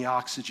get any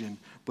oxygen.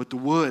 But the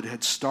wood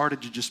had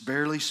started to just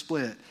barely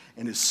split.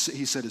 And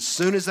he said as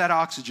soon as that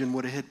oxygen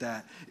would have hit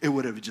that, it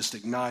would have just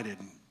ignited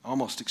and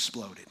almost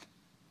exploded.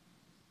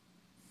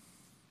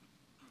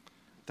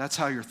 That's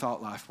how your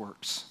thought life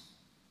works.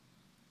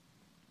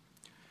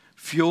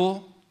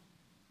 Fuel,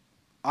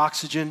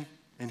 oxygen,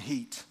 and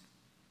heat.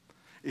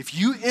 If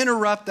you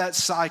interrupt that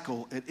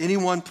cycle at any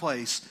one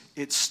place,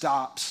 it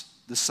stops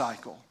the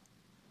cycle.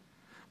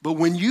 But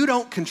when you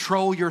don't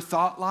control your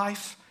thought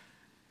life,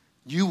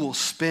 you will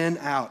spin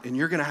out and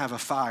you're going to have a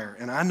fire.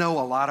 And I know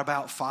a lot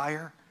about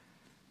fire.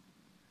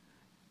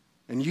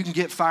 And you can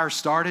get fire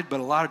started, but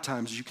a lot of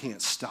times you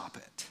can't stop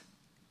it.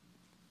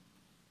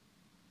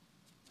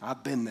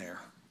 I've been there.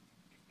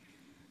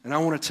 And I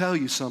want to tell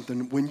you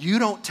something. When you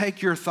don't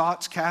take your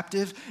thoughts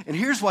captive, and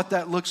here's what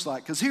that looks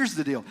like, because here's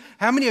the deal.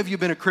 How many of you have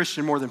been a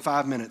Christian more than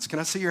 5 minutes? Can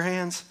I see your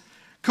hands?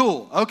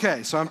 Cool.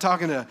 Okay, so I'm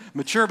talking to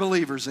mature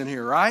believers in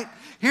here, right?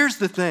 Here's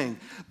the thing.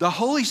 The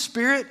Holy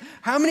Spirit,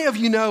 how many of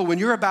you know when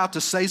you're about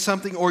to say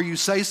something or you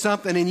say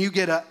something and you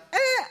get a,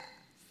 eh?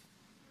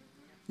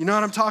 You know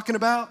what I'm talking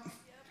about?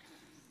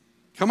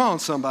 Come on,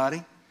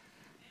 somebody.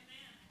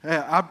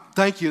 Yeah,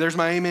 thank you. There's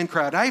my amen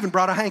crowd. I even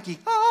brought a hanky.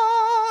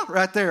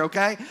 Right there,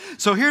 okay?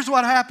 So here's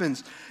what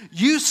happens.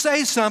 You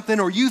say something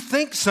or you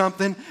think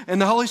something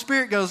and the Holy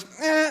Spirit goes,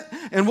 eh.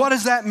 And what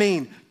does that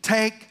mean?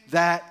 Take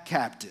that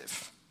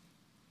captive.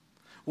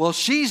 Well,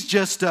 she's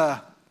just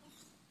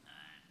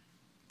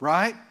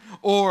right?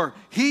 Or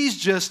he's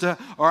just or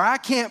I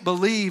can't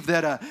believe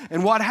that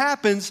and what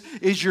happens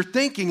is you're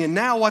thinking, and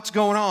now what's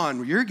going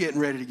on? You're getting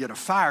ready to get a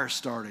fire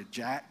started,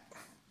 Jack.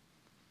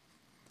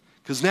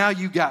 Because now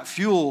you got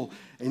fuel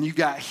and you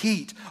got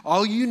heat.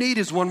 All you need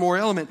is one more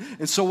element.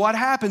 And so what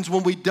happens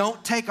when we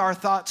don't take our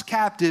thoughts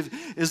captive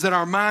is that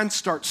our minds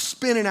start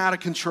spinning out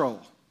of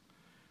control.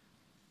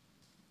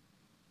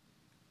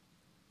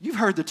 You've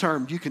heard the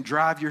term, you can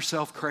drive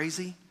yourself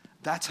crazy.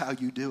 That's how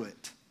you do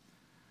it.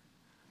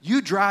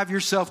 You drive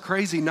yourself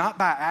crazy not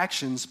by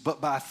actions, but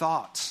by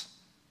thoughts.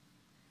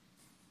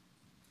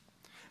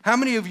 How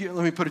many of you,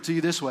 let me put it to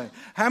you this way.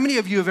 How many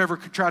of you have ever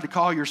tried to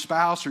call your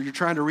spouse or you're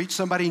trying to reach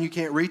somebody and you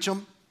can't reach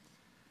them?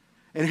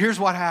 And here's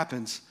what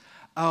happens.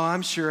 Oh,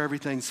 I'm sure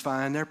everything's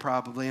fine. They're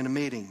probably in a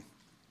meeting.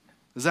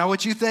 Is that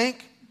what you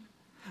think?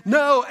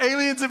 No,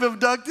 aliens have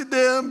abducted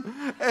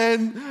them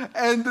and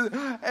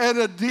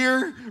a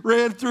deer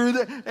ran through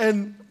the,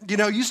 and you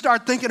know, you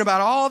start thinking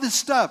about all this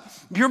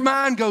stuff. Your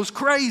mind goes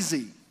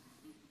crazy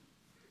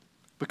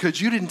because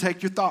you didn't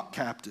take your thought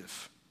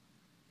captive.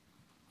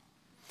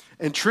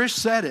 And Trish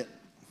said it.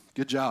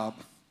 Good job.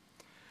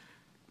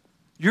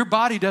 Your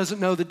body doesn't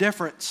know the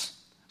difference.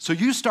 So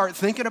you start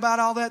thinking about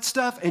all that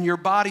stuff and your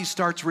body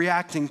starts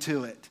reacting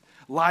to it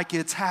like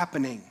it's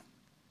happening.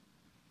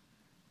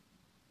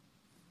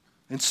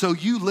 And so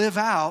you live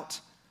out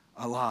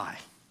a lie.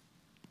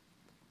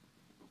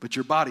 But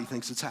your body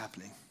thinks it's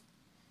happening.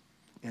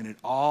 And it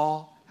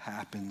all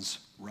happens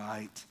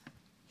right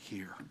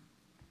here.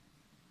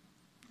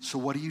 So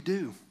what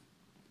do?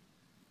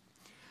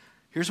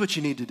 Here's what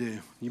you need to do.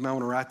 You might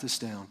want to write this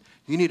down.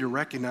 You need to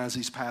recognize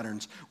these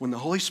patterns. When the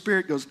Holy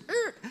Spirit goes,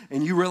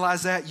 and you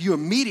realize that, you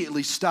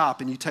immediately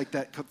stop and you take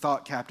that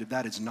thought captive.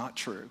 That is not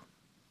true.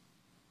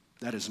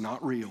 That is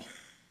not real.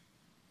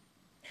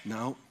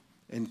 No.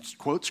 And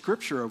quote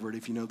scripture over it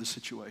if you know the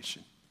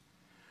situation.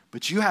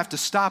 But you have to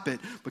stop it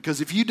because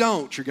if you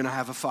don't, you're going to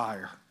have a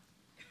fire.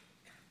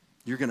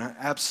 You're going to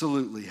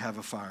absolutely have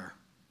a fire.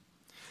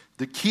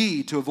 The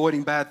key to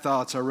avoiding bad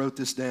thoughts, I wrote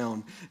this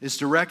down, is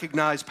to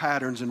recognize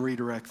patterns and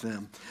redirect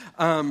them.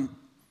 I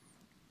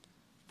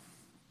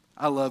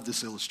love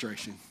this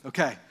illustration.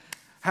 Okay.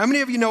 How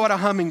many of you know what a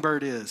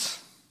hummingbird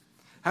is?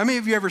 How many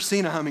of you ever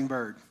seen a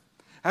hummingbird?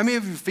 How many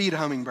of you feed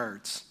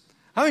hummingbirds?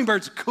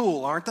 Hummingbirds are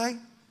cool, aren't they?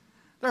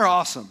 They're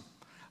awesome.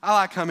 I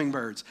like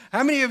hummingbirds.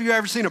 How many of you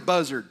ever seen a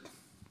buzzard?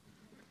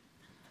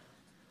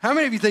 How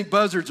many of you think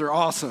buzzards are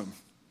awesome?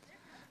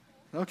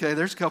 Okay,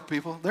 there's a couple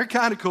people. They're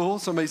kind of cool,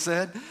 somebody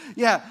said.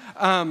 Yeah,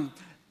 I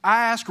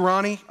asked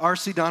Ronnie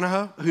R.C.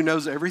 Donahoe, who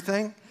knows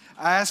everything.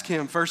 I asked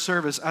him, first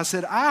service, I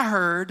said, I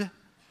heard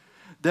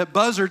that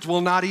buzzards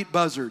will not eat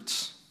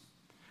buzzards.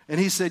 And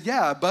he said,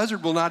 yeah, a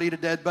buzzard will not eat a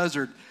dead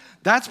buzzard.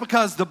 That's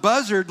because the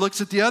buzzard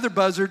looks at the other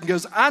buzzard and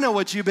goes, I know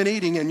what you've been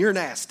eating and you're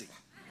nasty.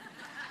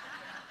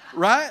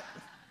 Right?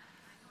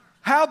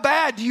 How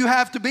bad do you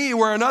have to be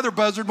where another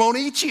buzzard won't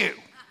eat you?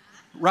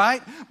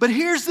 Right? But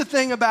here's the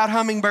thing about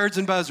hummingbirds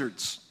and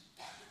buzzards.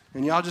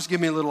 And y'all just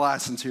give me a little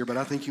license here, but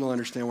I think you'll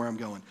understand where I'm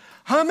going.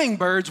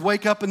 Hummingbirds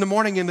wake up in the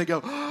morning and they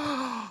go,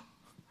 oh,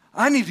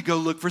 I need to go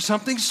look for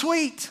something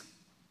sweet.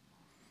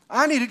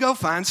 I need to go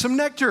find some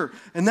nectar.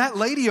 And that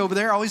lady over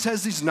there always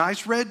has these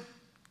nice red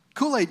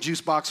Kool-Aid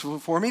juice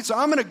boxes for me, so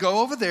I'm going to go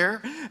over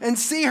there and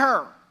see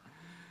her.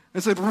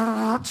 And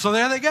so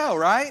there they go,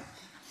 right?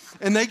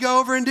 And they go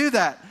over and do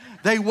that.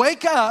 They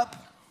wake up.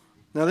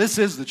 Now, this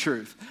is the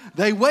truth.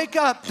 They wake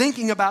up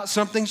thinking about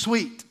something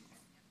sweet.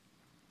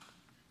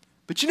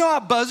 But you know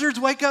what buzzards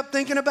wake up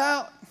thinking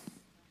about?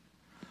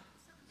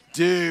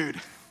 Dude,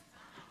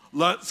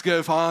 let's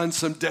go find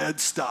some dead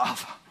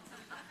stuff.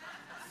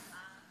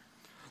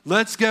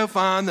 Let's go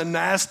find the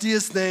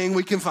nastiest thing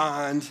we can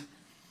find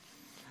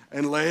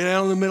and lay it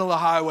down in the middle of the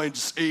highway and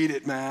just eat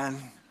it, man.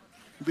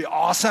 It'd be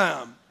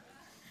awesome.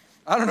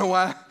 I don't know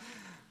why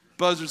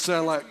buzzards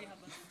sound like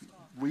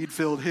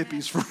weed-filled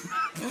hippies from...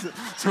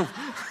 so,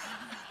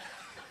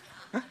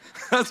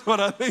 that's what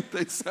I think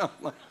they sound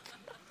like.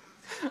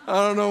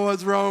 I don't know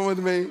what's wrong with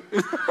me.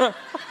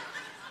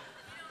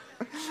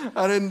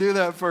 I didn't do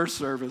that first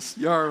service.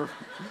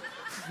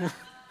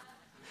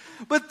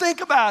 But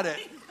think about it.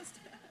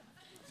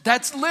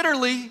 That's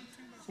literally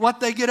what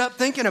they get up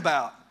thinking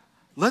about.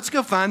 Let's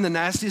go find the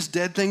nastiest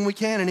dead thing we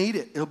can and eat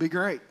it. It'll be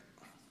great.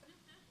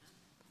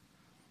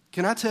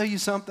 Can I tell you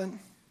something?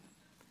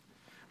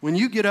 When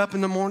you get up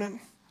in the morning,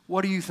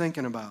 what are you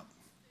thinking about?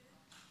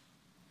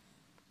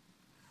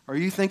 Are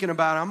you thinking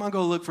about, I'm going to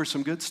go look for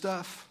some good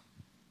stuff?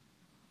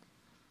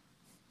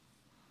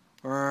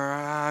 Or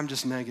I'm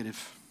just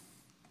negative?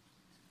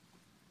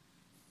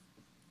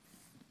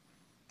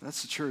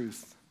 That's the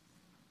truth.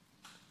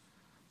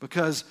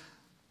 Because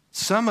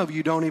some of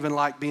you don't even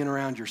like being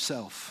around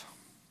yourself.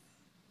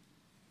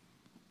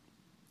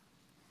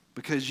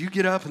 Because you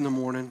get up in the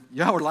morning,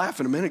 y'all were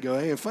laughing a minute ago,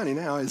 ain't funny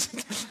now, is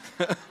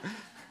it?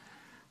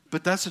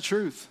 But that's the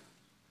truth.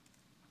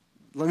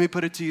 Let me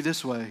put it to you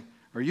this way.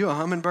 Are you a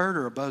hummingbird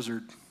or a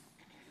buzzard?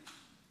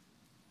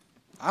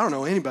 I don't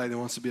know anybody that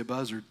wants to be a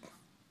buzzard.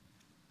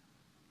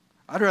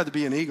 I'd rather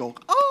be an eagle.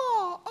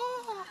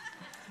 Oh.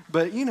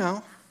 But, you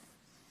know,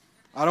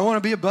 I don't want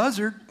to be a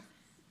buzzard.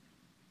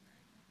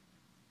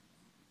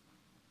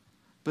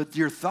 But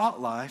your thought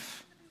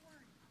life,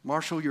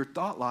 Marshall, your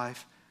thought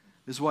life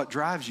is what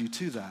drives you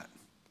to that.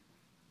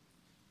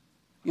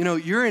 You know,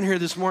 you're in here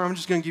this morning. I'm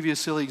just going to give you a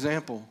silly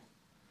example.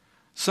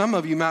 Some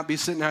of you might be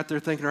sitting out there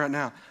thinking right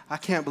now, I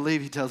can't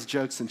believe he tells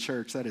jokes in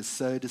church. That is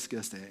so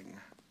disgusting.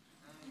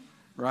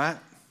 Right?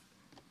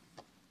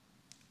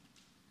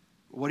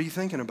 What are you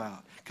thinking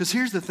about? Because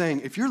here's the thing.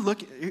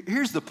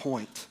 Here's the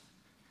point.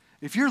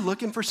 If you're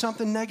looking for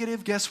something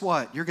negative, guess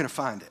what? You're going to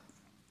find it.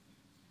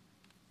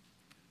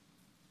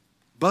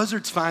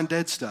 Buzzards find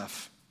dead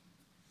stuff.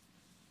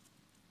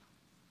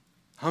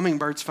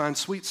 Hummingbirds find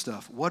sweet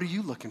stuff. What are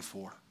you looking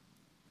for?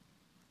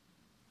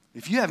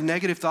 If you have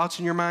negative thoughts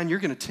in your mind, you're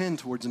going to tend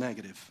towards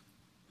negative.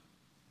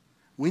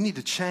 We need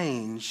to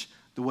change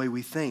the way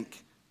we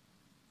think.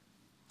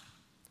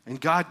 And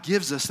God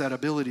gives us that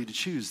ability to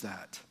choose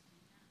that.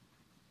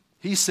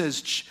 He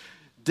says,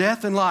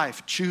 death and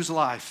life, choose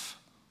life.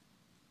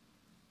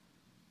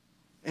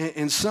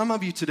 And some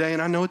of you today,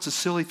 and I know it's a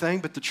silly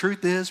thing, but the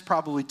truth is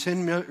probably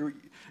 10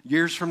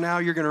 years from now,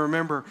 you're going to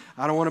remember,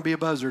 I don't want to be a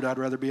buzzard, I'd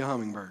rather be a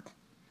hummingbird.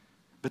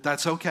 But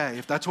that's okay.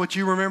 If that's what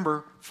you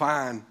remember,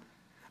 fine.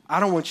 I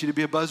don't want you to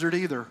be a buzzard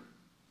either.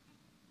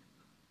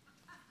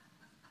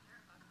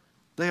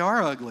 They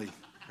are ugly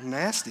and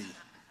nasty.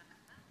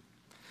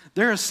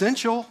 They're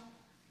essential.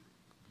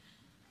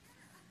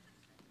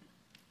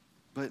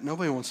 But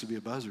nobody wants to be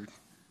a buzzard.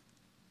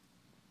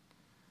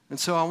 And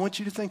so I want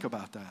you to think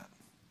about that.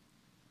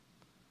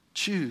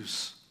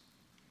 Choose.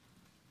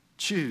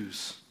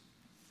 Choose.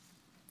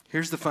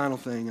 Here's the final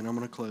thing, and I'm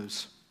going to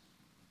close.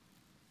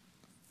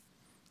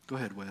 Go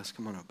ahead, Wes.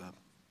 Come on up, bub.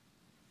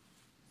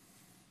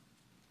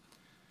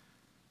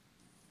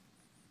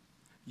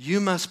 You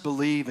must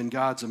believe in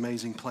God's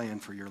amazing plan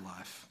for your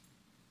life.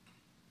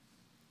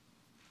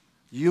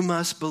 You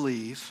must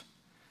believe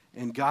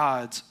in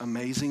God's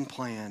amazing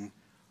plan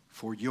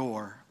for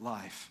your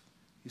life.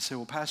 You say,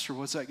 well, Pastor,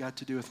 what's that got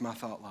to do with my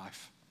thought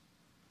life?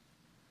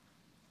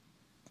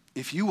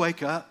 If you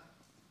wake up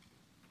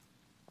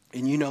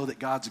and you know that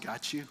God's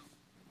got you,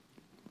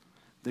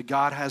 that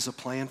God has a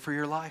plan for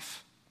your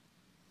life,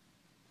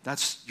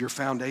 that's your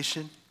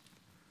foundation.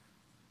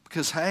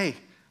 Because, hey,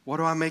 what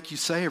do I make you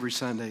say every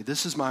Sunday?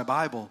 This is my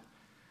Bible.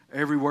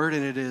 Every word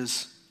in it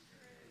is,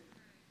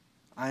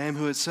 I am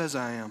who it says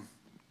I am.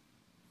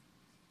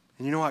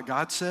 And you know what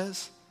God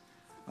says?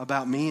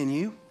 about me and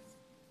you?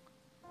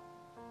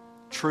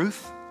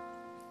 Truth,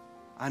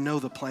 I know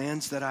the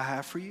plans that I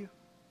have for you.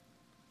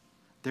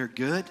 They're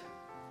good.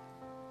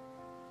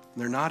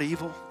 They're not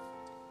evil.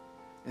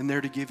 And they're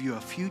to give you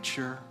a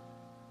future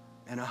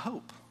and a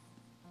hope.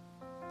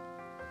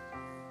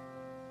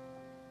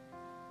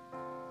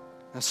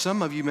 Now,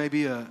 some of you may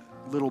be a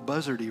little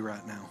buzzardy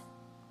right now.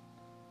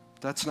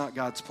 That's not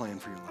God's plan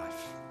for your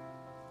life.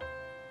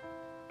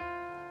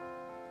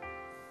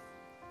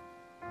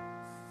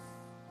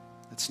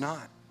 It's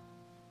not.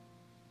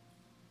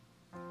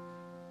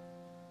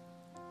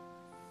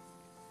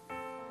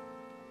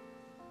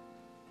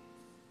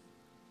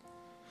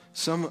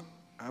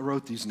 I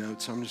wrote these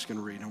notes, so I'm just going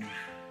to read them.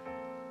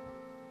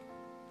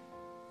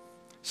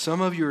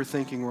 Some of you are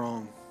thinking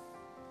wrong.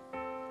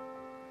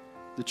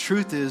 The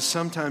truth is,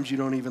 sometimes you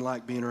don't even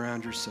like being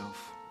around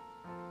yourself.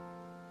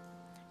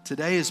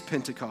 Today is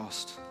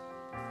Pentecost,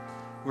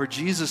 where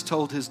Jesus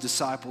told his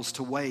disciples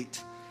to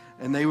wait,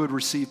 and they would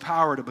receive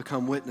power to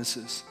become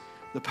witnesses.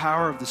 The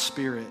power of the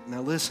Spirit.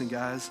 Now listen,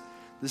 guys,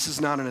 this is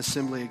not an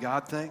Assembly of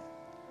God thing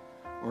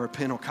or a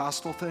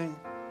Pentecostal thing.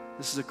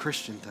 This is a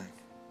Christian thing.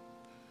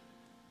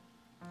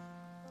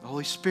 The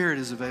Holy Spirit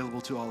is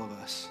available to all of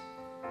us.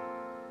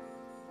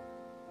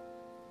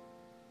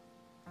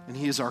 And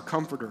he is our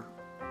comforter.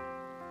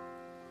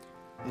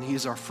 And he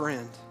is our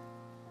friend.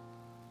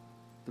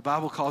 The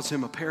Bible calls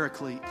him a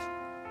paraclete.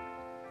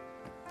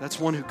 That's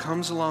one who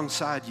comes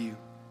alongside you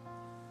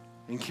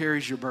and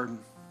carries your burden.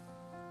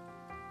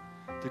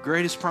 The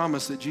greatest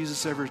promise that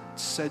Jesus ever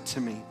said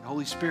to me, the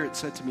Holy Spirit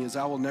said to me, is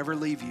I will never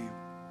leave you.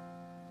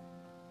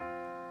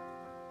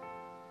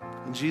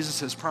 And Jesus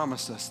has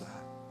promised us that.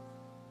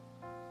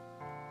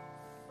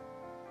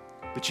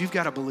 But you've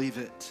got to believe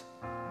it.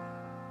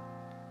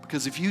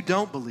 Because if you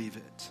don't believe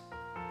it,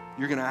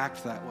 you're going to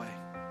act that way.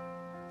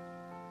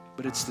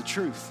 But it's the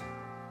truth.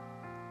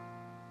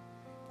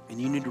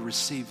 And you need to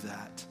receive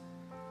that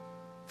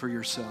for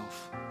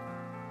yourself.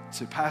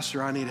 Say,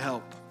 Pastor, I need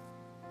help.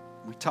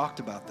 We talked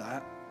about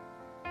that.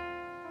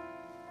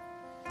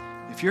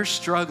 If you're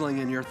struggling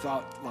in your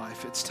thought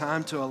life, it's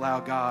time to allow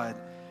God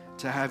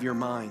to have your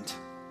mind.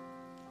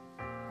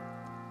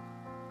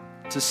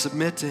 To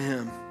submit to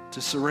him, to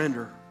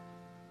surrender.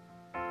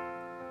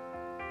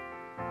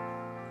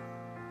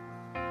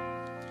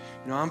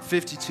 You know, I'm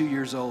 52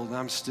 years old and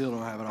I still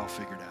don't have it all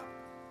figured out.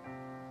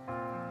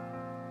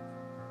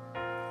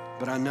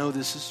 But I know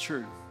this is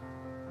true.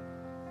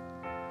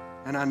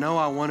 And I know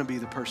I want to be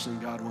the person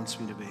God wants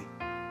me to be.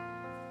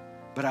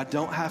 But I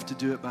don't have to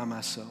do it by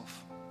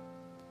myself.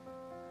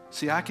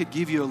 See, I could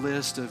give you a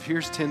list of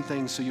here's 10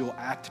 things so you'll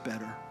act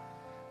better.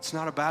 It's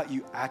not about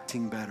you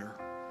acting better.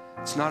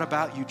 It's not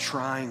about you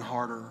trying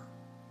harder.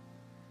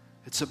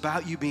 It's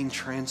about you being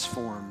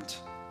transformed.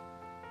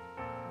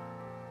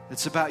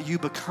 It's about you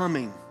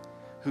becoming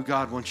who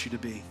God wants you to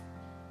be.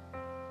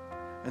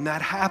 And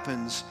that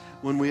happens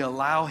when we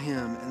allow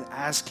him and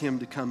ask him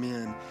to come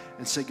in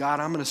and say, God,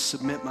 I'm going to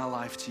submit my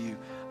life to you.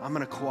 I'm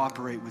going to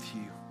cooperate with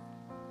you.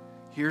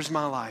 Here's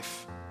my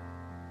life.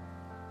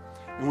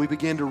 And we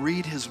began to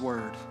read his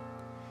word.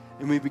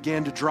 And we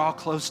began to draw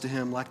close to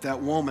him like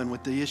that woman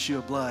with the issue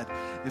of blood.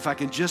 If I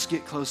can just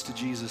get close to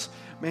Jesus.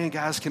 Man,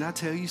 guys, can I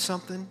tell you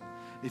something?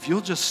 If you'll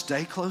just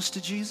stay close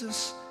to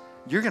Jesus,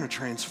 you're going to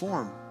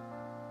transform.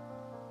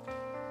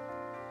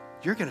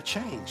 You're going to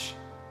change.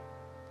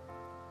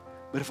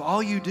 But if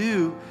all you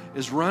do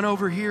is run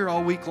over here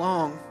all week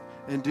long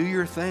and do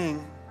your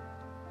thing,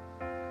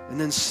 and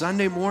then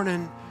Sunday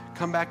morning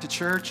come back to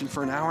church and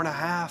for an hour and a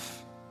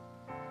half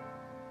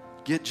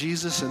get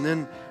Jesus, and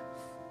then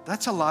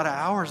that's a lot of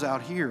hours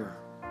out here.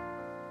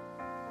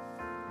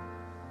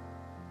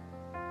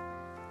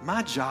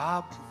 My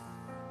job,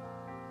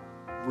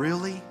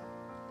 really?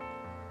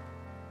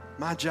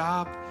 My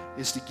job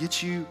is to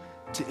get you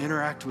to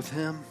interact with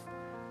him,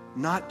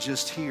 not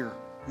just here,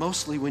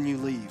 mostly when you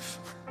leave.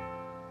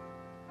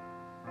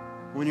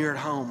 When you're at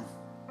home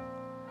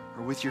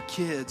or with your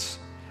kids,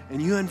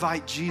 and you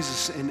invite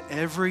Jesus in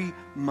every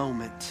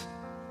moment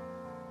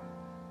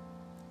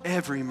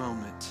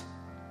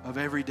of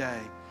every day.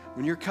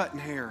 When you're cutting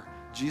hair,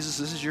 Jesus,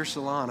 this is your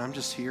salon. I'm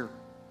just here.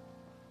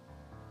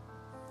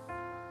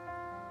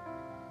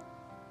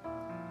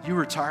 You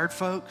retired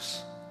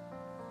folks,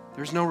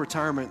 there's no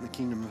retirement in the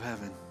kingdom of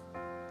heaven.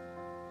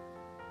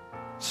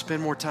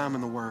 Spend more time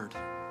in the Word.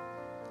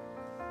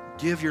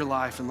 Give your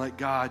life and let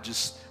God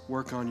just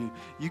work on you.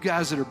 You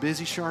guys that are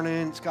busy,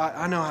 Charnay, Scott,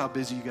 I know how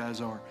busy you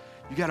guys are.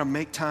 You got to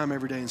make time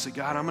every day and say,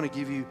 God, I'm going to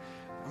give you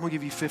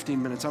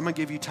 15 minutes. I'm going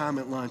to give you time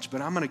at lunch,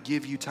 but I'm going to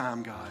give you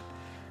time, God.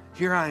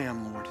 Here I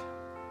am, Lord.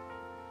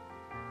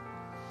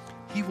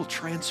 He will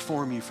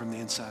transform you from the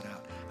inside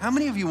out. How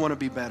many of you want to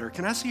be better?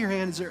 Can I see your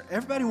hand? Is there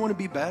everybody want to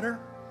be better?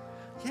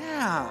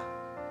 Yeah.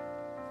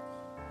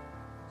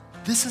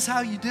 This is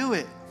how you do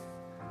it.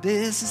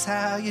 This is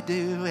how you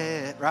do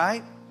it,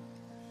 right?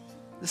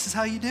 This is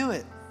how you do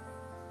it.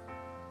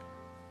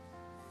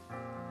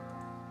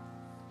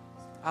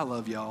 I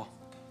love y'all.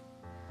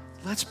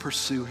 Let's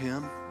pursue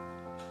him.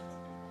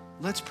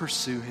 Let's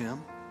pursue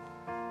him.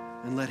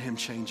 and let him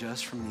change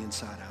us from the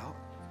inside out.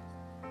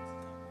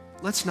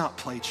 Let's not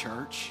play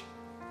church.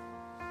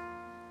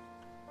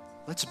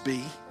 Let's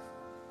be.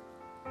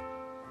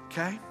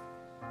 Okay?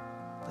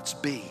 Let's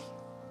be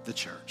the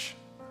church.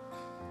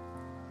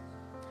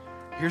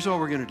 Here's what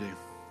we're going to do.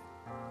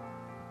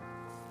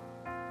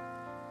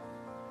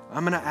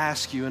 I'm going to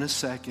ask you in a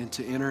second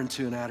to enter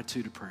into an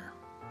attitude of prayer.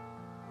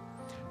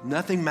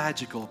 Nothing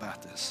magical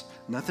about this.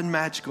 Nothing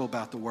magical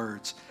about the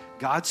words.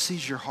 God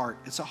sees your heart.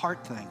 It's a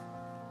heart thing.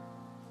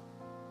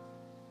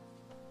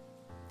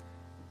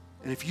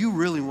 And if you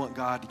really want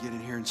God to get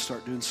in here and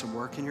start doing some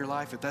work in your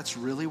life, if that's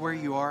really where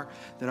you are,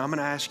 then I'm going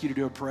to ask you to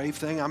do a pray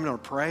thing. I'm going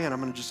to pray, and I'm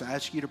going to just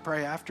ask you to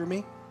pray after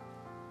me.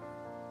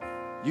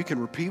 You can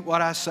repeat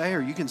what I say,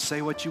 or you can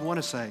say what you want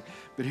to say.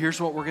 But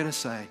here's what we're going to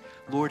say.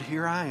 Lord,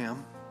 here I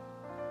am.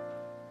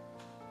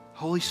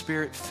 Holy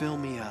Spirit, fill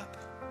me up.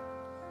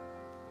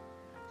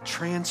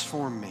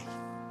 Transform me.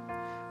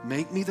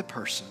 Make me the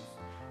person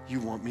you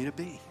want me to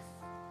be.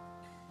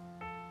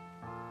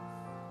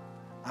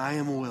 I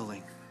am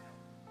willing.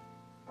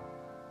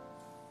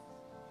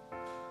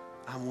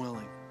 I'm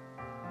willing.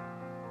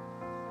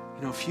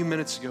 You know, a few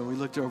minutes ago, we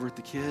looked over at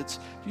the kids.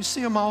 Do you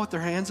see them all with their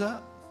hands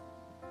up?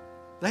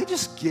 They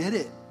just get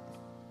it.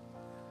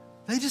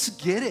 They just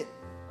get it.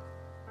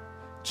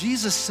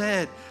 Jesus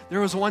said, there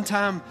was one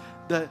time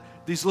that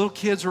these little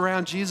kids were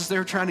around Jesus, they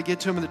were trying to get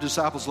to him, and the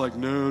disciples were like,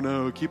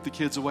 no, keep the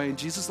kids away. And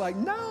Jesus is like,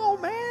 no,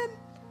 man,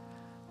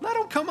 let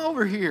them come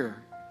over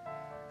here.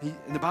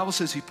 And the Bible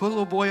says he put a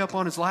little boy up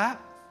on his lap,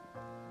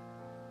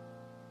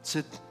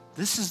 said,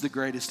 this is the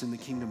greatest in the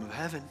kingdom of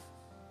heaven.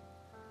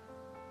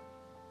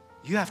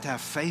 You have to have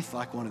faith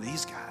like one of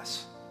these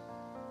guys.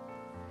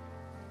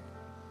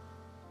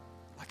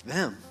 Like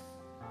them.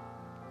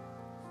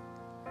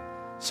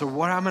 So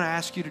what I'm going to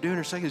ask you to do in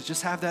a second is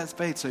just have that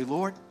faith. Say,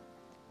 Lord,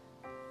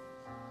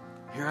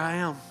 here I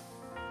am.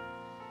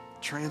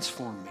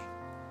 Transform me.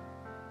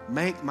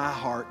 Make my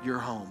heart your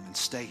home and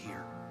stay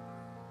here.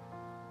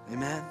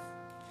 Amen?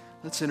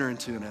 Let's enter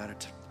into an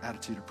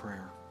attitude of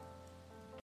prayer.